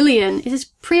watch, Willian. Is this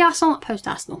pre-Arsenal or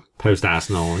post-Arsenal?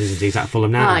 Post-Arsenal. He's at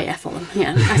Fulham now. Ah, yeah, Fulham.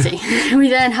 Yeah, I see. We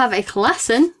then have a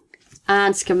Klassen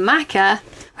and Skamaka. We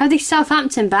have the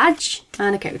Southampton badge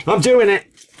and a code. I'm doing it.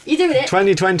 You're doing it?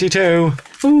 2022.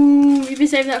 Ooh, you've been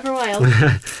saving that for a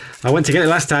while. I went to get it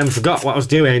last time, forgot what I was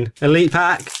doing. Elite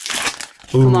pack.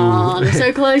 Ooh. Come on, we're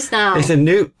so close now. It's a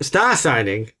new star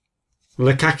signing.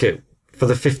 Lukaku for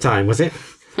the 5th time, was it?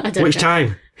 I don't Which know.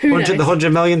 time? Who 100, knows? the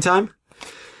 100 million time?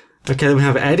 Okay, then we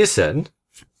have Edison.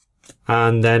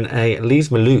 And then a Lees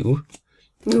Malou.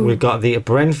 We've got the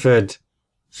Brentford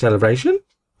celebration.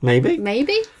 Maybe.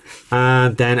 Maybe?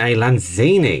 And then a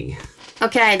Lanzini.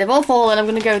 Okay, they've all fallen. I'm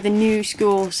going to go with the new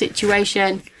school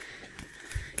situation.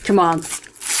 Come on.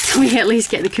 Can we at least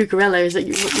get the Cucurella?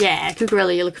 Yeah,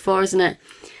 Cucurella you're looking for, isn't it?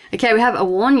 Okay, we have a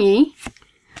Wanyi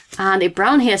and a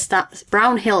Brown Hill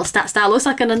stat star. Looks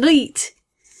like an elite.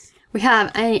 We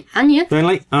have a Anya.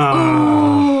 Burnley.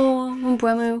 Oh,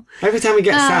 Mbeumo. Every time we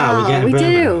get Sal, we get a We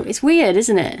Burnley. do. It's weird,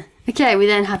 isn't it? Okay, we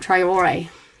then have Traore.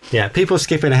 Yeah, people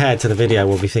skipping ahead to the video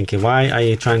will be thinking, why are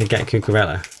you trying to get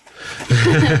Cucurella?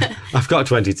 I've got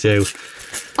 22.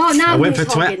 Oh, now I went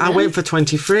for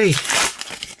 23.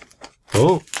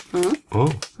 Oh.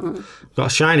 Got a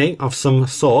shiny of some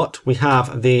sort. We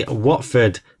have the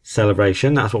Watford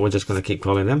celebration. That's what we're just going to keep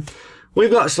calling them. We've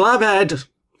got Slabhead,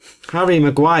 Harry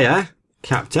Maguire,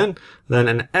 captain. Then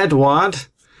an Edward,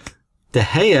 De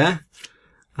Gea,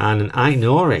 and an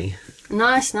Ainori.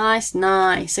 Nice, nice,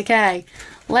 nice. Okay,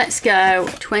 let's go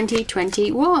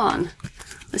 2021.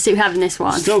 Let's see what we have in this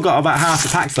one. Still got about half the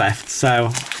packs left,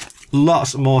 so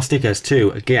lots more stickers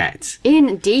to get.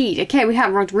 Indeed. Okay, we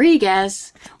have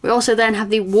Rodriguez. We also then have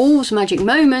the Wolves Magic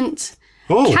Moment.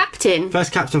 Oh, Captain.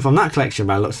 first captain from that collection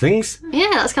by looks things.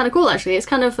 Yeah, that's kind of cool actually. It's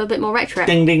kind of a bit more retro.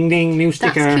 Ding, ding, ding, new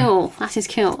sticker. That's cool. That is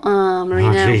cool. Ah, Marino.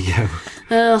 Rodrigo.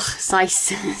 Ugh,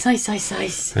 size.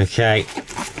 Okay,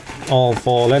 all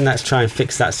fallen. Let's try and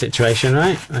fix that situation,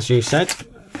 right? As you said.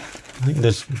 I think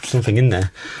there's something in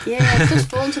there. Yeah, it's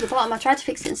just fallen to the bottom. I tried to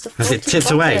fix it and stuff. Has it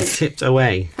tipped away? Tipped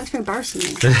away. Thanks for embarrassing me.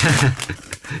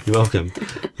 You're welcome.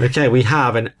 Okay, we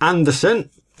have an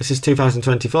Anderson. This is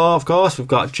 2024, of course. We've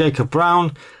got Jacob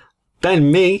Brown,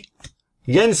 Ben Mee,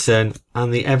 Jensen,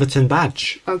 and the Everton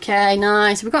badge. Okay,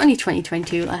 nice. We've got only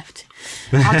 2022 left.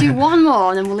 I'll do one more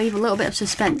and then we'll leave a little bit of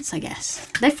suspense, I guess.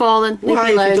 They've fallen. Leave What me have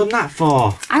you alone. done that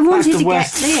for? I wanted That's to the get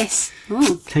worst this.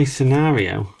 Oh, case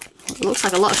scenario. it looks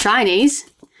like a lot of shinies.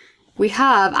 We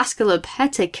have Askeladd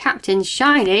Peta Captain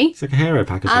Shiny It's like a hero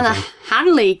pack or and a something.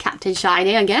 Hanley Captain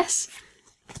Shiny, I guess.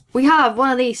 We have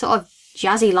one of these sort of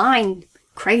jazzy line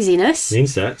craziness. The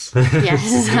inserts.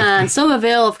 Yes, and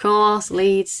Somerville, of course,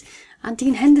 Leeds, and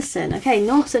Dean Henderson. Okay,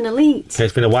 Norton Elite. Okay,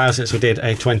 it's been a while since we did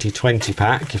a 2020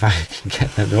 pack. If I can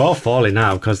get them. They're all falling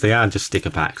now because they are just sticker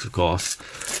packs, of course.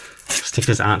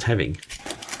 Stickers aren't heavy.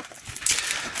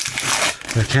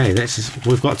 Okay,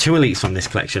 we've got 2 elites from this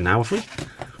collection now, have we?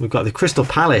 We've got the Crystal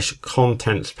Palace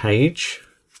contents page,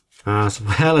 as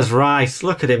well as Rice.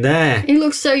 Look at him there. He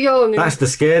looks so young. That's the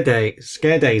scare days,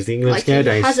 the England like scare he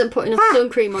days. hasn't put enough sun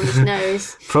cream on his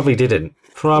nose. Probably didn't.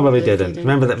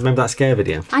 Remember that scare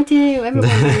video? I do. Everyone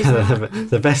knows that.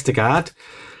 The Vestergaard,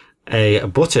 a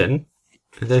button.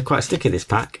 They're quite sticky, this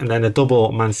pack, and then a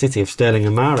double Man City of Sterling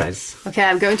and Mahrez. Okay,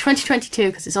 I'm going 2022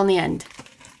 because it's on the end.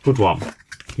 Good one.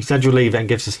 You said you'll leave it and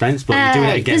give suspense, but you're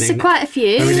doing it again. There's quite a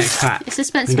few. Every next pack. It's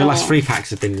suspenseful. I think the last 3 packs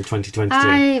have been in 2022.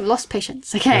 I've lost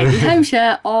patience. Okay, the home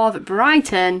shirt of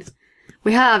Brighton.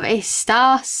 We have a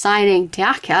star signing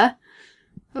Tiaka.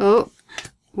 Oh,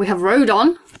 we have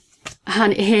Rodon.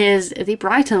 And here's the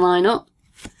Brighton lineup.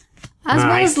 As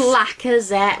Nice. well as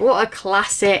Lacazette. What a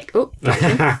classic. Oh, dropped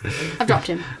him. I've dropped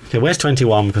him. Okay, where's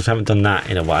 21? Because we haven't done that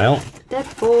in a while. They're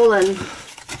fallen.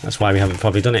 That's why we haven't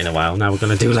probably done it in a while. Now we're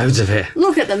going to do loads of it.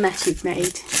 Look at the mess you've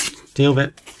made. Deal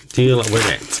with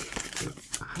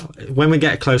it. When we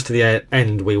get close to the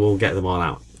end, we will get them all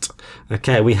out.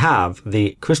 Okay, we have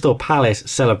the Crystal Palace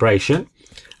celebration.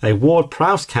 A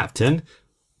Ward-Prowse captain.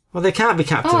 Well, they can't be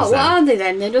captains Oh, what then. are they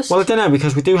then? They're just... Well, I don't know,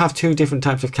 because we do have 2 different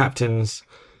types of captains.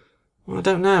 Well, I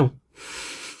don't know.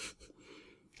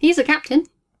 He's a captain.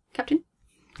 Captain.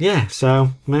 Yeah, so,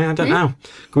 I don't know.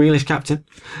 Grealish captain.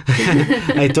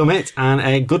 A Dummett and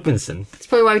a Goodmanson. That's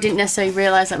probably why we didn't necessarily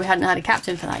realise that we hadn't had a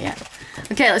captain for that yet.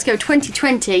 Okay, let's go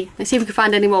 2020. Let's see if we can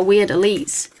find any more weird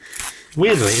elites.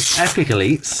 Weirdly, it's epic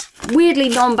elites. Weirdly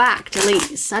non-backed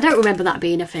elites. I don't remember that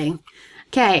being a thing.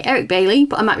 Okay, Eric Bailey,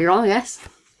 but I might be wrong, I guess.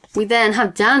 We then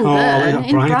have Dan Burn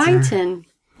in Brighton.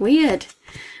 Weird.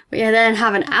 We then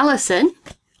have an Allison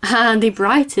and the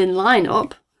Brighton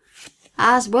lineup,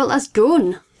 as well as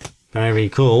Gunn. Very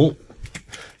cool.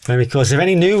 Very cool. Is there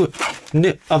any new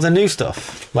of the new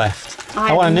stuff left?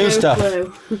 I want a new stuff.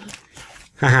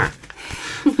 Haha.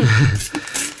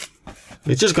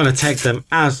 We're just going to take them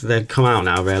as they come out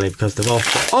now, really, because they're all...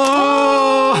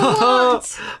 Oh!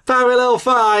 What? Parallel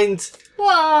find!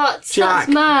 What? Jack,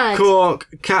 That's mad. Cork,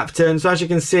 Captain. So as you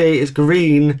can see, it's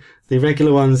green. The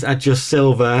regular ones are just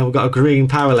silver. We've got a green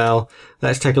parallel.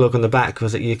 Let's take a look on the back,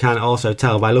 because you can also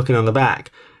tell by looking on the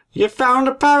back. You found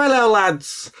a parallel,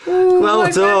 lads! Ooh,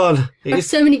 Well done. There's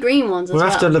so many green ones as well.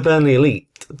 We're after the Burnley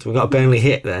Elite. We've got a Burnley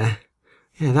hit there.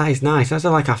 Yeah, that is nice. That's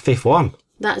like our 5th one.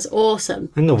 That's awesome.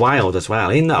 In the wild as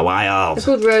well. In the wild. A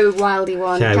good road wildy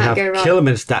one. Okay, we Can't have go wrong.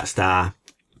 Kilman Stat Star.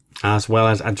 As well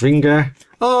as Adringer.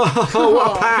 Oh,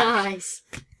 what a pack! Nice.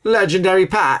 Legendary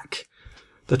pack.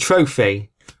 The trophy.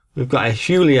 We've got a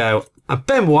Julio. A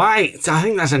Ben White. I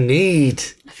think that's a need.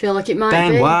 I feel like it might be.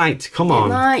 Ben White. Come on.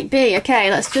 It might be.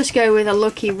 Okay, let's just go with a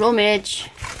lucky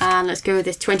rummage. And let's go with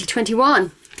this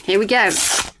 2021. Here we go.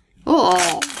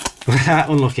 Oh.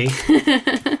 Unlucky.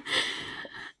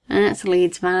 That's a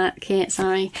Leeds back.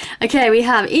 Sorry. Okay, we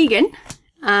have Egan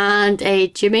and a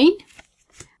Jimmy.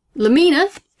 Lamina.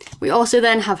 We also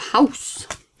then have House. Is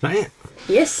that it?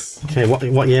 Yes. Okay,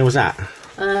 what year was that?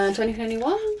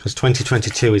 2021. Because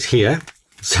 2022 is here.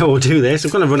 So we'll do this.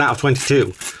 We're going to run out of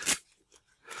 22.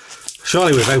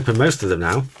 Surely we've opened most of them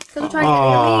now.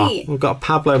 Oh, we've got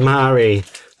Pablo Mari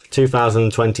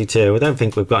 2022. I don't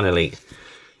think we've got an elite.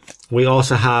 We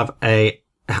also have a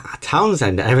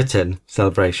Townsend Everton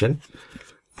celebration.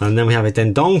 And then we have a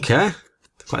Dendonka.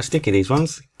 Quite sticky, these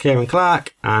ones. Kieran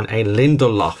Clark and a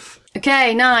Lindelof.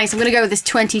 Okay, nice. I'm going to go with this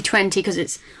 2020 because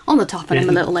it's on the top and I'm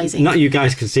a little lazy. Not you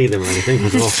guys can see them or anything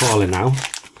because they're all falling now.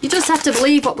 You just have to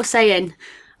believe what we're saying.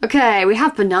 Okay, we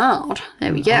have Bernard.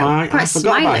 There we go. I Quite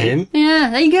forgot about him. Yeah,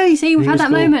 there you go. You see, we've had that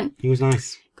cool. moment. He was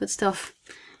nice. Good stuff.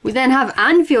 We then have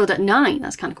Anfield at 9.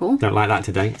 That's kind of cool. Don't like that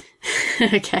today.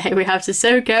 Okay, we have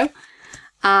Sissoko.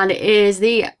 And it is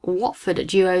the Watford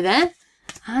duo there.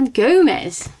 And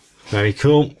Gomez. Very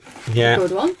cool. Yeah.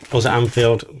 Good one. Was at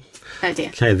Anfield. Oh dear.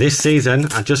 Okay, this season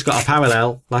I just got a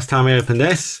parallel. Last time I opened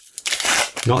this.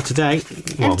 Not today.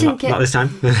 Well, not this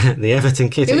time. The Everton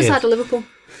kit. The other side of Liverpool.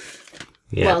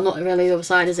 Yeah. Well, not really the other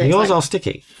side, is it? Yours all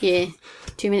sticky. Yeah.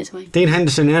 2 minutes away. Dean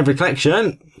Henderson in every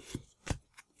collection.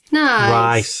 Nice.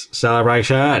 Rice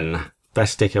celebration.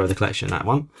 Best sticker of the collection, that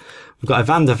one. We've got a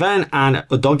Van der Ven and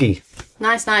a Doggy.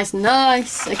 Nice, nice,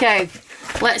 nice. Okay,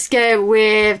 let's go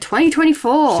with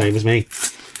 2024. Same as me.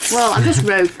 Well, I'm just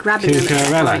grabbing them.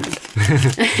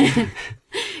 Cucurella.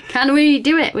 Can we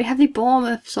do it? We have the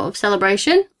Bournemouth sort of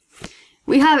celebration.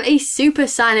 We have a super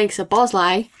signing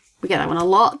Szoboszlai. We get that one a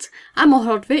lot. And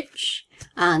Mohorovic.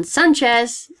 And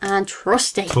Sanchez. And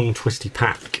Trusty. Tongue twisty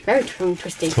pack. Very tongue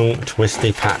twisty. Tongue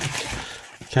twisty pack.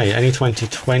 Okay, any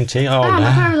 2020. Oh, Ah, no.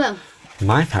 my parallel.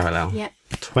 My parallel? Yep.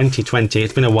 2020.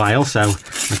 It's been a while, so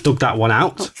I dug that one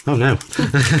out. Oh no.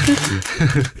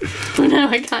 Oh no,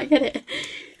 I can't get it.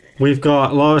 We've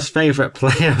got Laura's favourite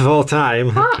player of all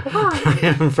time,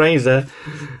 Ryan Fraser.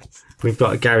 We've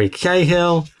got Gary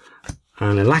Cahill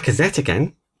and a Lacazette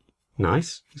again.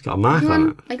 Nice. He's got a mark on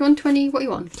it. Are you on 20? What are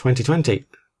you on? 2020.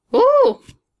 Oh!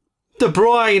 De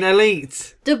Bruyne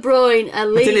Elite. De Bruyne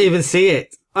Elite. I didn't even see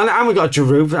it. And we got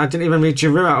Giroud. I didn't even read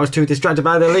Giroud out. I was too distracted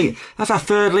by the elite. That's our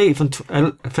third elite from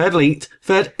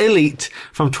third elite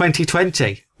from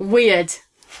 2020. Weird.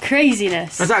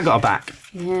 Craziness. Has that got a back?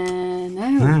 Yeah,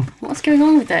 no. What's going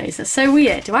on with those? That's so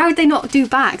weird. Why would they not do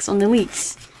backs on the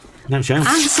elites? No show. I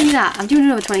haven't seen that. I'm doing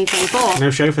another 2024.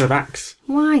 No show for the backs.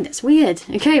 Why? That's weird.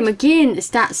 Okay, McGinn,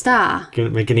 star.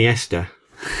 McGinniesta.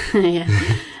 Yeah.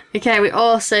 Okay, we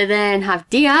also then have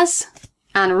Diaz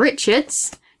and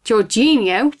Richards,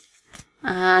 Jorginho,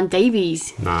 and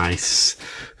Davies. Nice.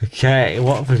 Okay,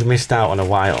 what have we missed out on a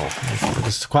while?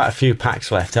 There's quite a few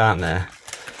packs left, aren't there?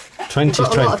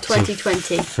 2020. A lot of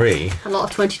 2020. A lot of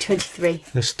 2023.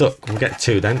 They're stuck. We'll get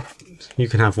two then. You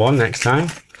can have one next time.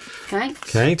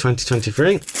 Thanks. Okay,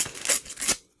 2023.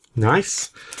 Nice.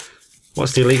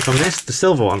 What's the elite from this? The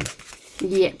silver one.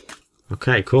 Yep.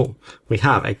 Okay, cool. We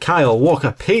have a Kyle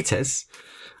Walker-Peters,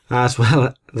 as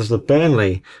well as the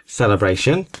Burnley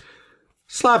celebration.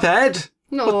 Slabhead.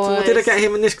 Nice. What did I get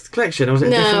him in this collection? Or was it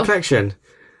a different collection?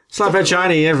 Slabhead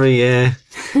shiny every year.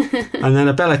 And then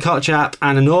a Bella Kotchap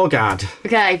and an Orgard.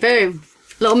 Okay, boom.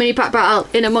 Little mini pack battle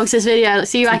in amongst this video.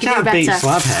 Let's see who I can do better. You can't beat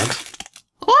Slabhead.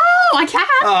 Oh, I can!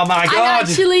 Oh my god! I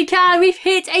actually can! We've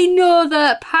hit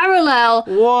another parallel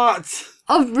What?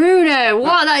 of Bruno.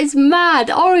 What? That is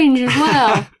mad. Orange as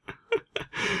well.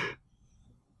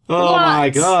 Oh my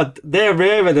god. They're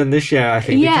rarer than this year, I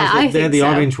think. Yeah, because I they're think the so.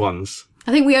 orange ones.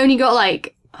 I think we only got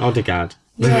like Odegaard.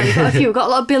 Yeah, we've got a few. We've got a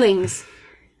lot of Billings.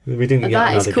 We didn't get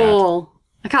That is Odegaard. cool.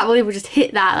 I can't believe we just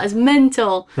hit that. That's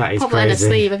mental. That is Pop it in a crazy.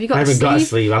 sleeve. Have you got I a haven't sleeve? got a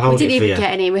sleeve. I'll hold we it didn't for even you.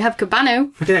 get any. We have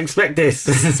Cabano. I didn't expect this.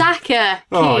 Saka, key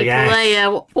Oh, yes.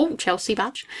 player. Oh, Chelsea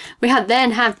badge. We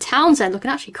then have Townsend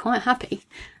looking actually quite happy.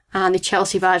 And the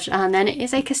Chelsea badge. And then it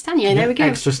is a Castagna. There we go.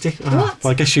 Extra stick. Oh, What?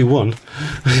 well, I guess you won.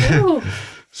 Ooh,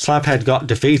 Slabhead got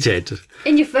defeated.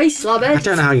 in your face, Slobhead. I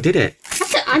don't know how you did it.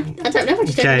 I don't know. I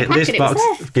just Okay, opened the pack this and it was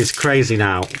box there. is crazy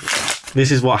now. This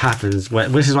is what happens.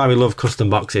 This is why we love custom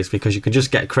boxes, because you can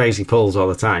just get crazy pulls all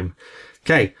the time.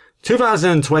 Okay,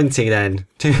 2020 then.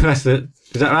 Is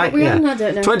that right? What we on? I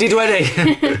don't know.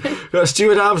 2020. Got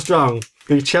Stuart Armstrong,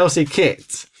 the Chelsea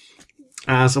kit,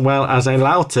 as well as a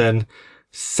Loughton,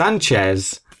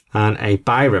 Sanchez, and a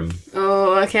Byram.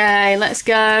 Oh, okay. Let's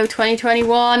go.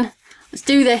 2021. Let's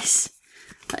do this.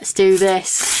 Let's do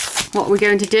this. What are we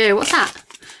going to do? What's that?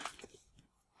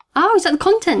 Oh, is that the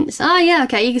contents? Ah, yeah,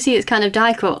 okay. You can see it's kind of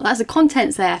die cut. That's the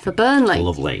contents there for Burnley.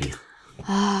 Lovely.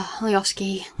 Ah,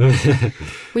 Lioski.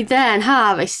 We then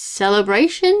have a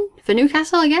celebration for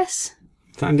Newcastle, I guess.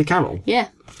 Is that Andy Carroll? Yeah.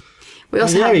 We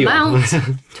also there have you are. Mount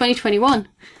 2021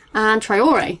 and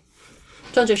Traore.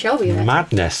 John Joe Shelby there.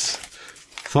 Madness.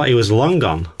 Thought he was long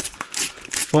gone.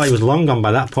 Thought he was long gone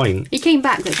by that point. He came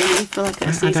back, though, didn't he, for like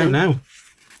a season? I don't know.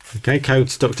 Okay, code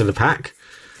stuck to the pack.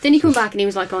 Then he come back and he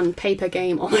was like on paper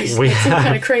game almost. We Like some have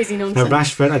kind of crazy nonsense.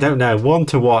 Rashford, I don't know. One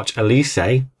to watch, Elise,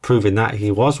 proving that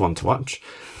he was one to watch.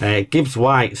 Gibbs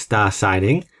White, star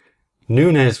signing.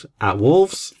 Nunes at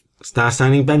Wolves, star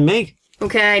signing Ben Mee.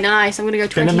 Okay, nice. I'm going to go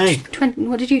 20, Ben Mee. 20.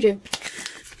 What did you do?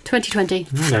 2020.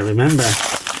 I don't remember.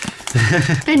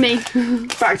 Ben Mee.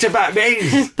 Back to back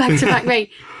Mees. Back to back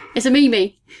me. It's a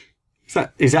me.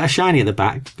 Is that a shiny at the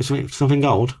back? Something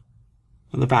gold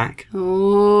at the back?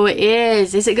 Oh, it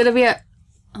is. Is it going to be a...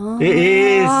 Oh. It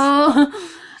is.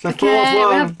 It's the fourth Okay, we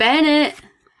one. have Bennett.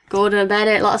 Gordon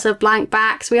Bennett. Lots of blank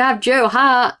backs. We have Joe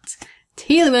Hart.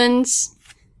 Tielemans.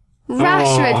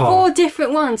 Rashford. Oh. 4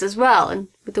 different ones as well. And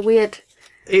with the weird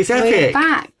It's epic.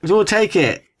 back. We'll take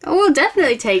it. Oh, we'll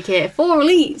definitely take it. 4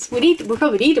 elites. We'll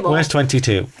probably need them all. Where's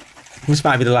 22? This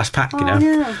might be the last pack, you know.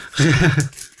 No.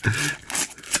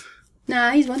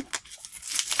 Nah, he's one.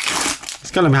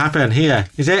 It's going to happen here.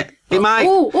 Is it? It might.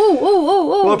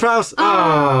 Oh. More Prowse.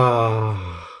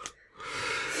 Oh.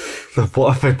 The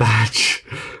Watford badge.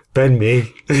 Ben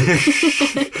Mee.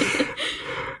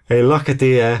 A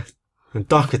Lockadea and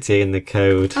Doherty in the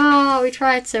code. Oh, we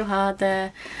tried so hard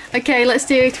there. Okay, let's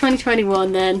do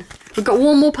 2021 then. We've got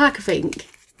one more pack, I think.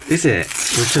 Is it?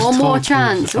 We've just One more told-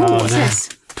 chance. Ooh, Oh, what's no. this?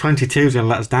 22's going to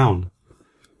let us down.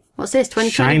 What's this?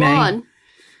 2021? Shiny.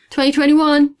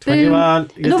 2021. Boom.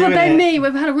 21. You're Another doing Ben it. Mee.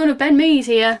 We've had a run of Ben Mees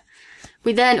here.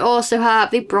 We then also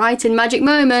have the Brighton Magic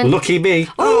Moment. Lucky me.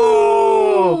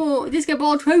 Oh, Disco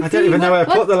Ball Trophy. I don't even know where I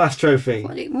What- put the last trophy.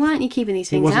 Why aren't you keeping these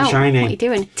things wasn't out? shiny. What are you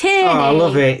doing? Tierney. Oh, I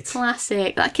love it.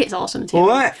 Classic. That kit's awesome too.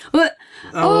 What? What?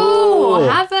 Oh,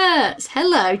 Havertz.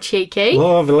 Hello, cheeky.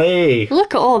 Lovely.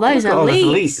 Look at all those Look at all those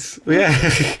elites.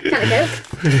 elites. Yeah. Kind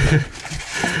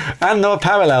of go. And no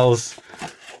parallels.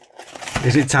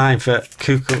 Is it time for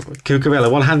Cucurella?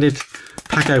 One-handed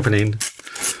pack opening.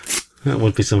 That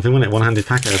would be something, wouldn't it? One-handed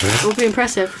pack opening. It would be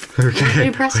impressive. It would be We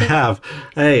impressive. have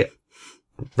a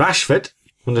Rashford.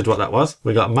 Wondered what that was.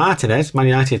 We got Martinez, Man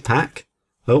United pack.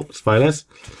 Oh, spoilers.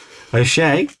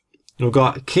 O'Shea. We've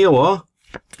got Kiowa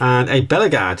and a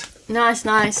Bellegarde. Nice.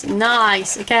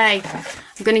 Okay.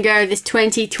 I'm going to go this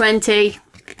 2020.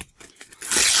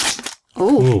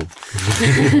 Oh. Ooh.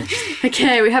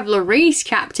 Okay, we have Lloris,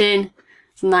 captain.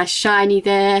 It's a nice shiny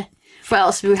there. What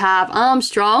else do we have?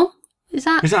 Armstrong. Is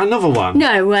that? Is that another one?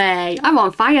 No way. I'm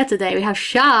on fire today. We have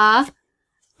Shah.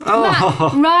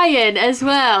 Oh, Ryan as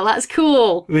well. That's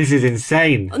cool. this is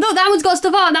insane. No, that one's got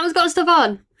stuff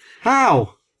on.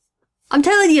 How? I'm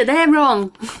telling you, they're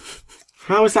wrong.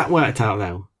 How has that worked out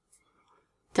though?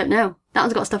 Don't know. That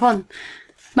one's got stuff on.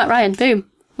 Matt Ryan, boom.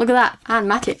 Look at that. And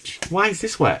Matic. Why is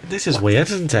this work? This is weird,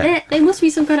 isn't it? There must be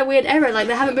some kind of weird error, like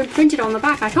they haven't been printed on the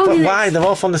back. I told But you why? this. They're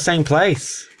all from the same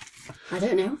place. I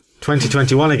don't know.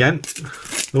 2021 again.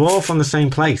 They're all from the same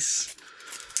place.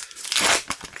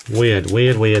 Weird.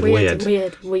 Weird.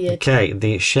 Okay,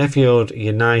 the Sheffield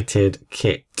United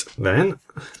kit then.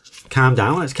 Calm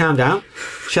down, let's calm down.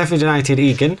 Sheffield United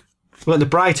Egan. We've got the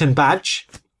Brighton badge.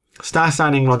 Star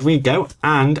signing Rodrigo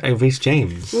and a Reece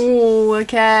James. Ooh,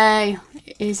 okay.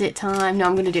 Is it time? No,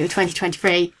 I'm going to do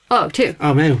 2023. Oh, 2.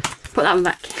 Oh no. Put that one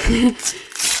back.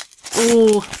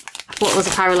 Ooh, I thought it was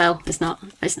a parallel. It's not.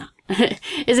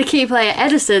 Is a key player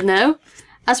Edison, though,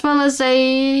 as well as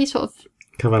a sort of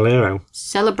Cavallero.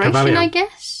 celebration, Cavalier. I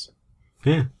guess.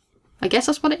 Yeah. I guess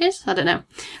that's what it is. I don't know.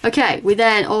 Okay, we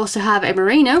then also have a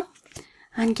Marino.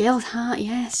 And Gildhart,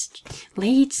 yes.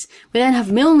 Leeds. We then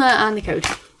have Milner and the code.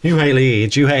 You hate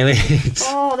Leeds. You hate Leeds.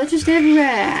 Oh, they're just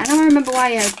everywhere. I don't remember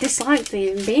why I disliked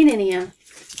them being in here.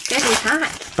 Get me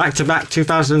back. Back-to-back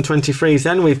 2023s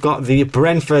then. We've got the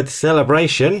Brentford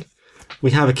celebration.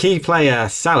 We have a key player,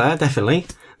 Salah, definitely.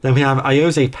 Then we have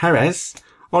Ayoze Perez,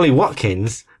 Ollie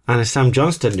Watkins, and a Sam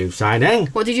Johnston new signing.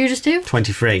 What did you just do?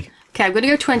 23. Okay, I'm going to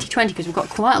go 2020 because we've got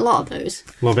quite a lot of those.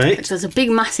 Lovely. So there's a big,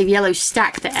 massive yellow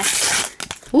stack there.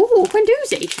 Ooh,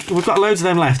 Guendouzi. We've got loads of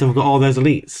them left and we've got all those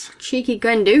elites. Cheeky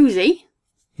Guendouzi.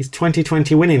 He's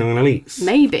 2020 winning on elites.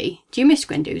 Maybe. Do you miss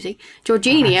Guendouzi?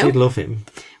 Jorginho. I did love him.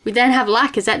 We then have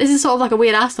Lacazette. This is sort of like a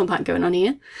weird Arsenal pack going on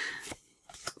here.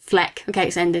 Fleck. Okay,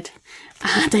 it's ended.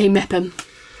 And a Mepham.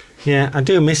 Yeah, I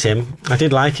do miss him. I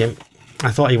did like him.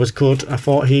 I thought he was good.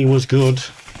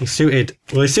 He suited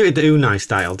the Unai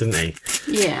style, didn't he?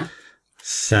 Yeah.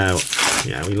 So,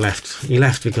 yeah, he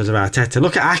left because of Arteta.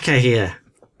 Look at Ake here.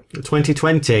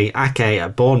 2020, Ake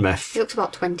at Bournemouth. He looks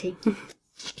about 20.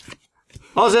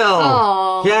 Ozil!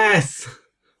 Oh. Yes!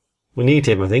 We need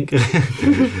him, I think.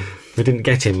 We didn't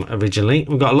get him originally.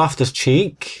 We've got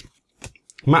Loftus-Cheek.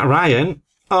 Matt Ryan.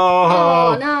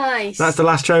 Oh, nice. That's the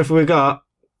last trophy we got.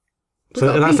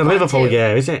 So that's the Liverpool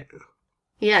year, is it?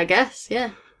 Yeah, I guess,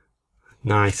 yeah.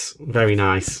 Nice. Very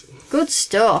nice. Good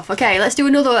stuff. Okay, let's do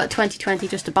another 2020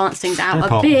 just to balance things out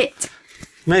a bit.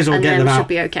 May as well and get then them we out should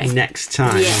be okay. next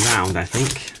time around, I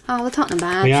think. Oh, the Tottenham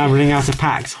badge. We are running out of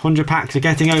packs. 100 packs are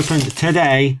getting opened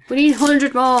today. We need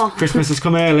 100 more. Christmas has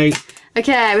come early.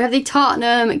 Okay, we have the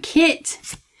Tottenham kit.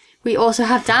 We also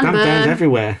have Dan Burn. Dan's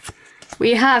everywhere.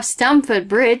 We have Stamford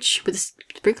Bridge with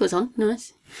the sprinklers on.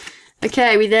 Nice.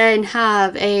 Okay, we then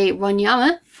have a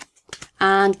Wanyama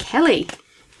and Kelly.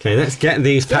 Okay, let's get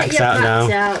these packs out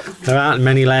now. There aren't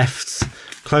many left.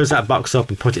 Close that box up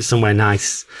and put it somewhere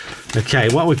nice. Okay,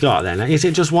 what we've got then? Is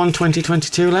it just one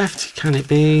 2022 left? Can it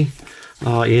be?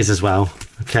 Oh, it is as well.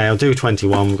 Okay, I'll do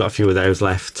 21. We've got a few of those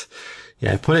left.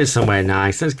 Yeah, put it somewhere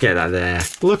nice. Let's get that there.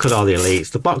 Look at all the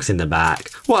elites. The box in the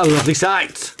back. What a lovely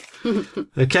sight.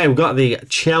 Okay, we've got the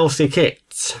Chelsea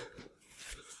kit.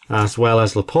 As well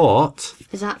as Laporte.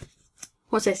 Is that...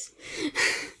 What's this?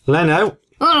 Leno.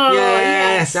 Oh,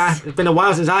 yes! It's been a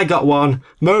while since I got one.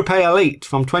 Mopé Elite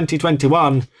from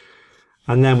 2021.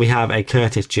 And then we have a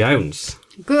Curtis Jones.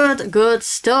 Good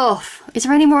stuff. Is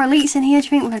there any more elites in here? Do you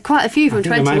think we've had quite a few from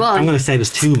 21? I'm going to say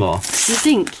there's 2 more. You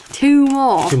think? 2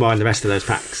 more? 2 more in the rest of those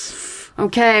packs.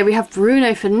 Okay, we have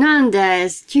Bruno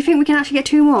Fernandes. Do you think we can actually get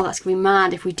 2 more? That's going to be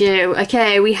mad if we do.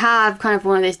 Okay, we have kind of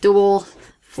one of this double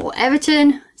for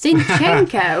Everton.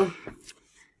 Zinchenko.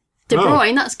 De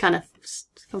Bruyne, that's kind of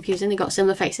confusing. They got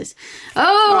similar faces.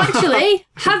 Oh, actually,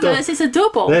 Havertz, it's a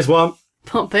double. There's one.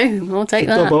 Oh, boom, we'll take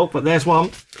that. Double, but there's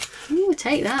one. Ooh,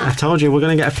 take that. I told you we're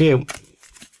going to get a few.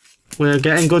 We're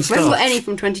getting good stuff. We haven't got any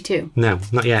from 22. No,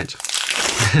 not yet.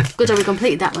 Good job we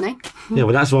completed that one, eh? Yeah,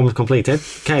 well, that's the one we've completed.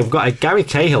 Okay, we've got a Gary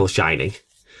Cahill shiny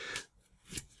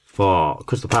for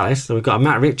Crystal Palace. So we've got a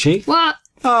Matt Ritchie. What?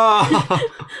 Oh!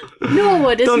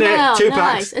 Norwood as Done well. it. 2 nice.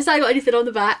 packs. Has that got anything on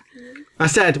the back? I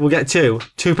said we'll get 2.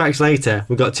 2 packs later,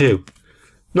 we've got 2.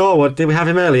 Norwood, did we have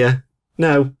him earlier?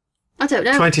 No. I don't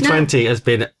know. 2020 has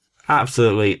been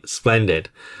absolutely splendid.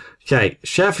 Okay,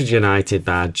 Sheffield United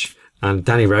badge and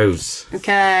Danny Rose.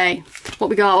 Okay. What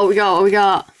we got? We've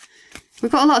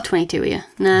got a lot of 22 here.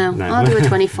 No. I'll do a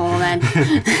 24 then.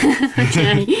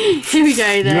 Okay. Here we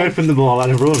go then. You opened the ball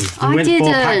and a run. I went didn't.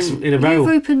 4 packs in a row. You've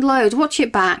opened loads. Watch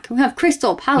it back. We have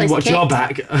Crystal Palace. Watch your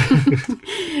back.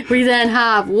 We then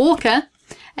have Walker,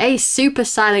 a Super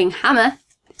Styling Hammer,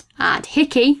 and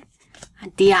Hickey,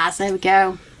 and Diaz. There we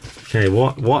go. Okay,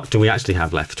 what do we actually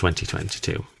have left for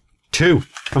 2022? 2.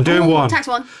 I'm doing 1. Tax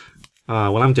 1.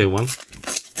 Oh, well, I'm doing 1.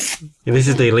 Yeah, this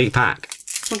is the elite pack.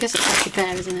 Well, I guess it's actually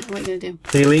fair, isn't it? What are you going to do?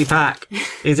 The elite pack.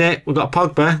 Is it? We've got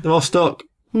Pogba. They're all stuck.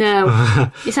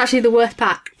 No. It's actually the worst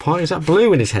pack. Is that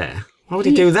blue in his hair? Why would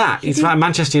he do that? He's like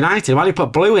Manchester United. Why did he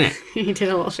put blue in it? He did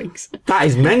a lot of things. That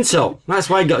is mental. That's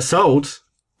why he got sold.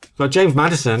 Got James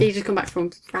Maddison. Did he just come back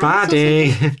from France?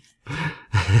 Baddy.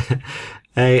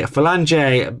 A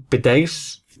Phalange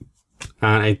Bidace.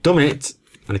 And a Dummit.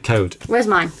 And a code. Where's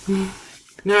mine?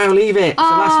 No, leave it. It's the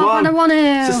last one. I don't want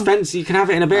to. Suspense. You can have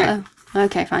it in a bit. Uh-oh.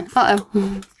 Okay, fine.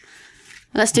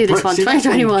 Let's do this one.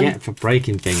 2021. Get for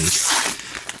breaking things.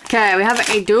 Okay, we have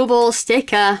a double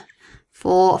sticker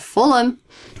for Fulham.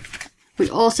 We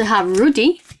also have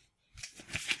Ruddy.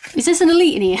 Is this an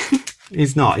elite in here?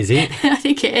 It's not, is it? I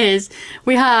think it is.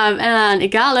 We have an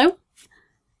Igalo.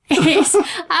 It's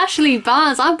Ashley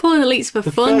Barnes. I'm pulling elites for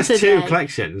fun first today. 2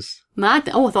 collections. Mad.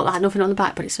 Oh, I thought that had nothing on the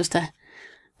back, but it's just a...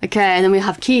 Okay, and then we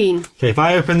have Keane. Okay, if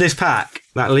I open this pack,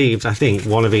 that leaves, I think,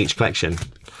 one of each collection.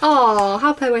 Oh,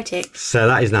 how poetic. So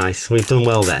that is nice. We've done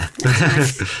well there.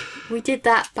 Nice. We did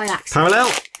that by accident.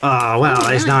 Parallel. Oh, well,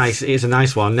 it's nice. It's a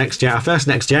nice one. Next gen. Our first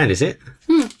next gen, is it?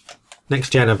 Next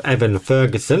gen of Evan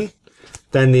Ferguson.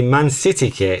 Then the Man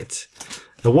City kit.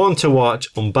 The one to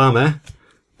watch, Umbama.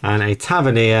 And a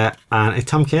Tavernier and a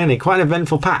Tom Kearney. Quite an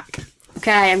eventful pack.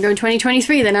 Okay, I'm going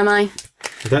 2023 then, am I?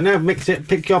 I don't know. Mix it.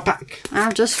 Pick your pack.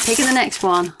 I'm just picking the next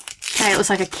one. Okay, it looks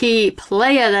like a key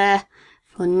player there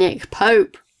for Nick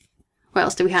Pope. What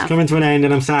else do we have? It's coming to an end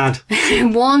and I'm sad.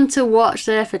 One to watch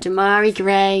there for Damari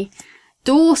Gray.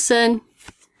 Dawson.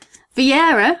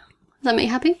 Vieira. Does that make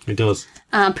you happy? It does.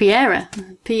 And Pereira.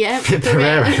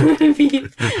 Pereira.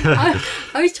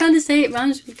 I was trying to say it,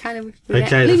 man. Kind of.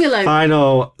 Okay, leave me the alone.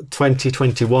 final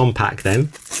 2021 pack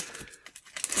then.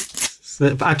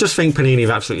 So I just think Panini have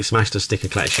absolutely smashed a sticker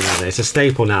collection out there. It's a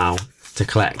staple now to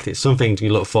collect. It's something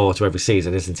you look forward to every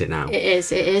season, isn't it now?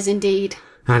 It is indeed.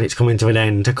 And it's coming to an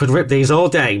end. I could rip these all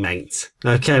day, mate.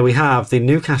 Okay, we have the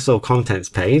Newcastle contents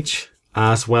page,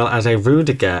 as well as a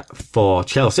Rudiger for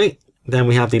Chelsea. Then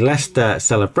we have the Leicester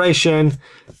celebration,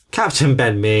 Captain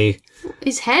Ben Mee.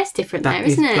 His hair's different there,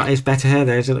 isn't it? He's got his better hair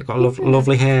there. He's got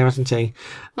lovely hair, hasn't he?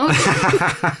 Oh.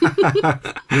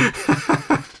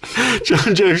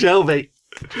 John Joe Shelby.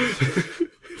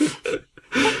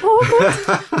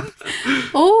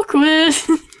 Awkward.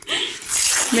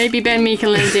 Maybe Ben Mee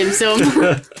can lend him some.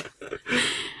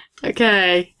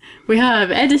 Okay, we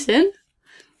have Edison.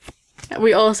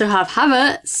 We also have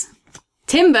Havertz.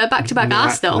 Timber, back-to-back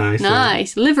Arsenal.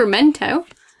 Nice. Livermento.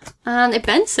 And a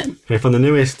Benson. Okay, from the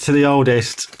newest to the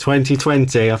oldest,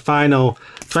 2020, a final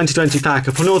 2020 pack,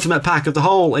 a penultimate pack of the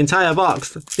whole entire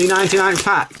box, the 99th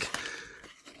pack.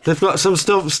 They've got some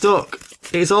stuff stuck.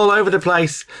 It's all over the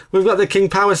place. We've got the King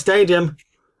Power Stadium.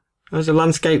 There's a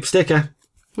landscape sticker.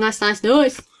 Nice.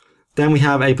 Then we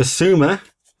have a Basuma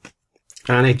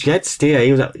and a Jed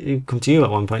Steer. He come to you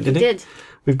at one point, didn't he? He did.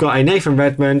 We've got a Nathan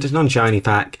Redmond, non-shiny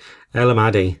pack, El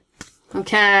Amadi.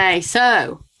 Okay,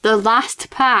 so the last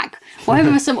pack. We're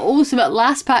hoping for some ultimate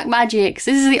last pack magic. This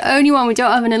is the only one we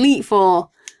don't have an elite for.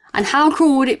 And how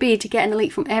cool would it be to get an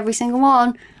elite from every single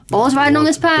one? All's riding on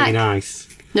this pack. Pretty nice.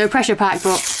 No pressure pack,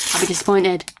 but I'll be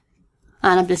disappointed.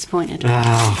 And I'm disappointed.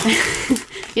 Oh.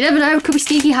 You never know, could be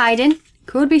sneaky hiding.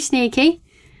 Could be sneaky.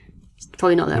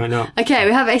 Probably not though. Might not. Okay,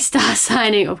 we have a star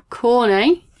signing of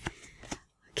Corney.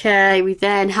 Okay, we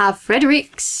then have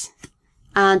Fredericks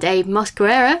and a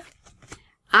Mosquera.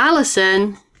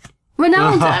 Alisson.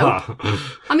 Ronaldo.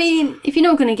 I mean, if you're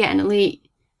not going to get an elite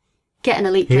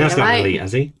player, He has got right? an elite,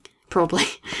 has he? Probably.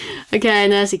 Okay,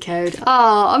 and there's the code.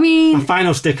 Oh, I mean... My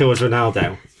final sticker was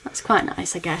Ronaldo. That's quite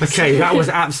nice, I guess. Okay, that was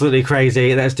absolutely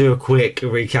crazy. Let's do a quick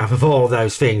recap of all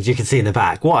those things you can see in the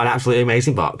back. What an absolutely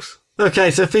amazing box.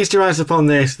 Okay, so feast your eyes upon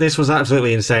this. This was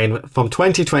absolutely insane. From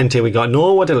 2020, we got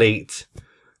Norwood Elite,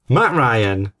 Matt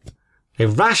Ryan, a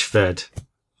Rashford,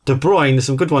 De Bruyne, there's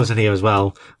some good ones in here as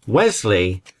well,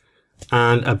 Wesley,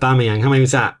 and Aubameyang. How many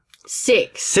was that?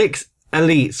 6. 6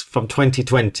 elites from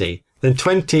 2020. Then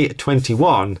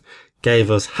 2021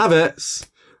 gave us Havertz,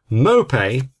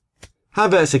 Mope,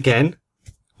 Havertz again,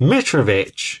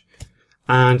 Mitrovic,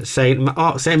 and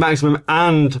St. Maximum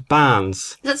and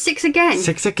Barnes. That's 6 again?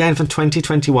 6 again from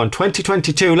 2021.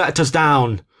 2022 let us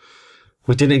down.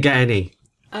 We didn't get any.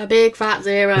 A big fat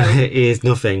 0. It is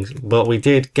nothing. But we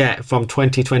did get from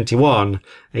 2021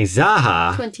 a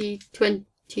Zaha.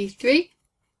 2023?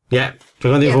 Yeah.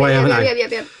 We've gone the other way, haven't I?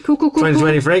 Yeah. Cool.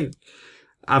 2023.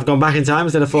 I've gone back in time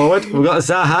instead of forward. We've got a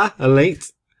Zaha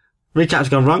Elite. Recap's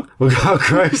gone wrong. We've got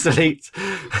Gross Elite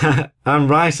and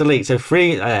Rice Elite. So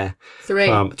 3 there 3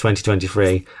 from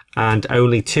 2023 and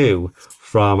only 2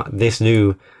 from this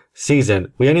new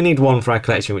season. We only need 1 for our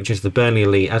collection, which is the Burnley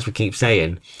Elite, as we keep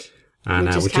saying. And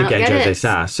we keep getting Jose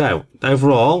Sarr. So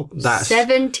overall, that's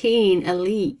 17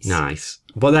 elites. Nice.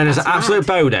 But then as an absolute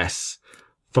bonus,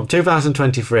 from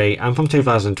 2023 and from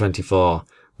 2024,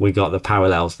 we got the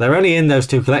parallels. They're only in those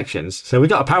 2 collections. So we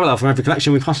got a parallel from every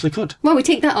collection we possibly could. Well, we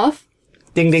take that off.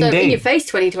 Ding, ding, so ding. In your face,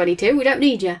 2022. We don't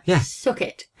need you. Yeah. Suck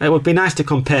it. It would be nice to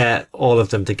compare all of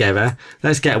them together.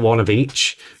 Let's get 1 of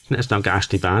each. Let's not get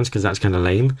Ashley Barnes, because that's kind of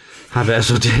lame.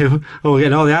 Havertz will do. Oh, we're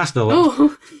getting all the Arsenal ones.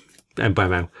 Oh. And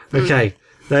Bomo. Okay,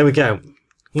 there we go.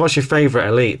 What's your favourite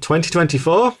elite?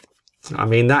 2024? I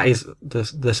mean, that is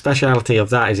the speciality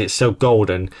of that is it's so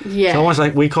golden. Yeah. It's almost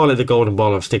like we call it the golden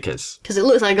ball of stickers. Because it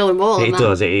looks like a golden ball. It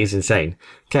does. It is insane.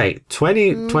 Okay,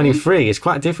 2023 is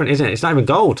quite different, isn't it? It's not even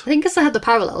gold. I think because they had the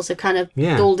parallels, they've kind of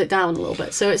dulled it down a little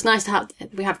bit. So it's nice to have.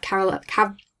 We have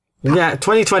Yeah,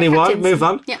 2021, Captains. move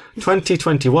on. Yeah.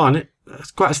 2021,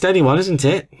 it's quite a steady one, isn't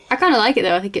it? I kind of like it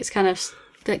though. I think it's kind of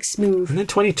like smooth. And then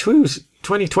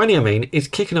 2020, I mean, is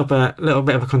kicking up a little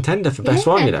bit of a contender for best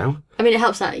one, you know. I mean, it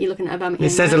helps that you're looking at Aubameyang.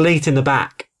 It says elite in the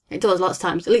back. It does lots of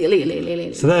times.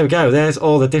 Elite. So there we go. There's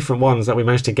all the different ones that we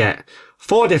managed to get.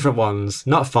 4 different ones,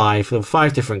 not 5. There were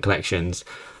 5 different collections.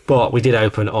 But we did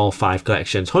open all 5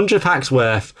 collections. 100 packs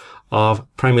worth of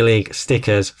Premier League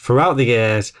stickers throughout the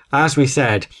years. As we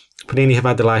said, Panini have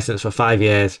had the license for 5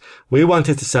 years. We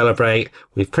wanted to celebrate.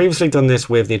 We've previously done this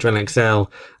with the Adrenaline XL,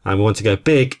 and we want to go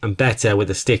big and better with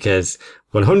the stickers.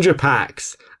 100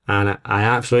 packs, and I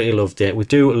absolutely loved it. We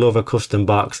do love a custom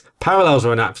box. Parallels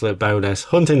are an absolute bonus.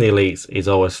 Hunting the elites is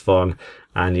always fun.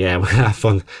 And yeah, we're going to have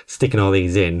fun sticking all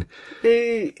these in.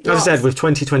 As I said, with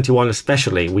 2021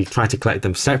 especially, we tried to collect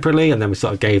them separately, and then we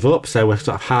sort of gave up. So we're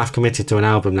sort of half committed to an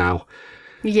album now.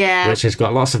 Yeah. Which has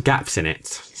got lots of gaps in it.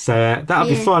 So that'll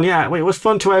be fun. Yeah, it was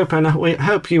fun to open. We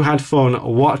hope you had fun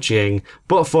watching.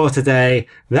 But for today,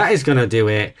 that is going to do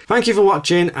it. Thank you for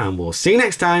watching, and we'll see you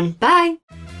next time. Bye.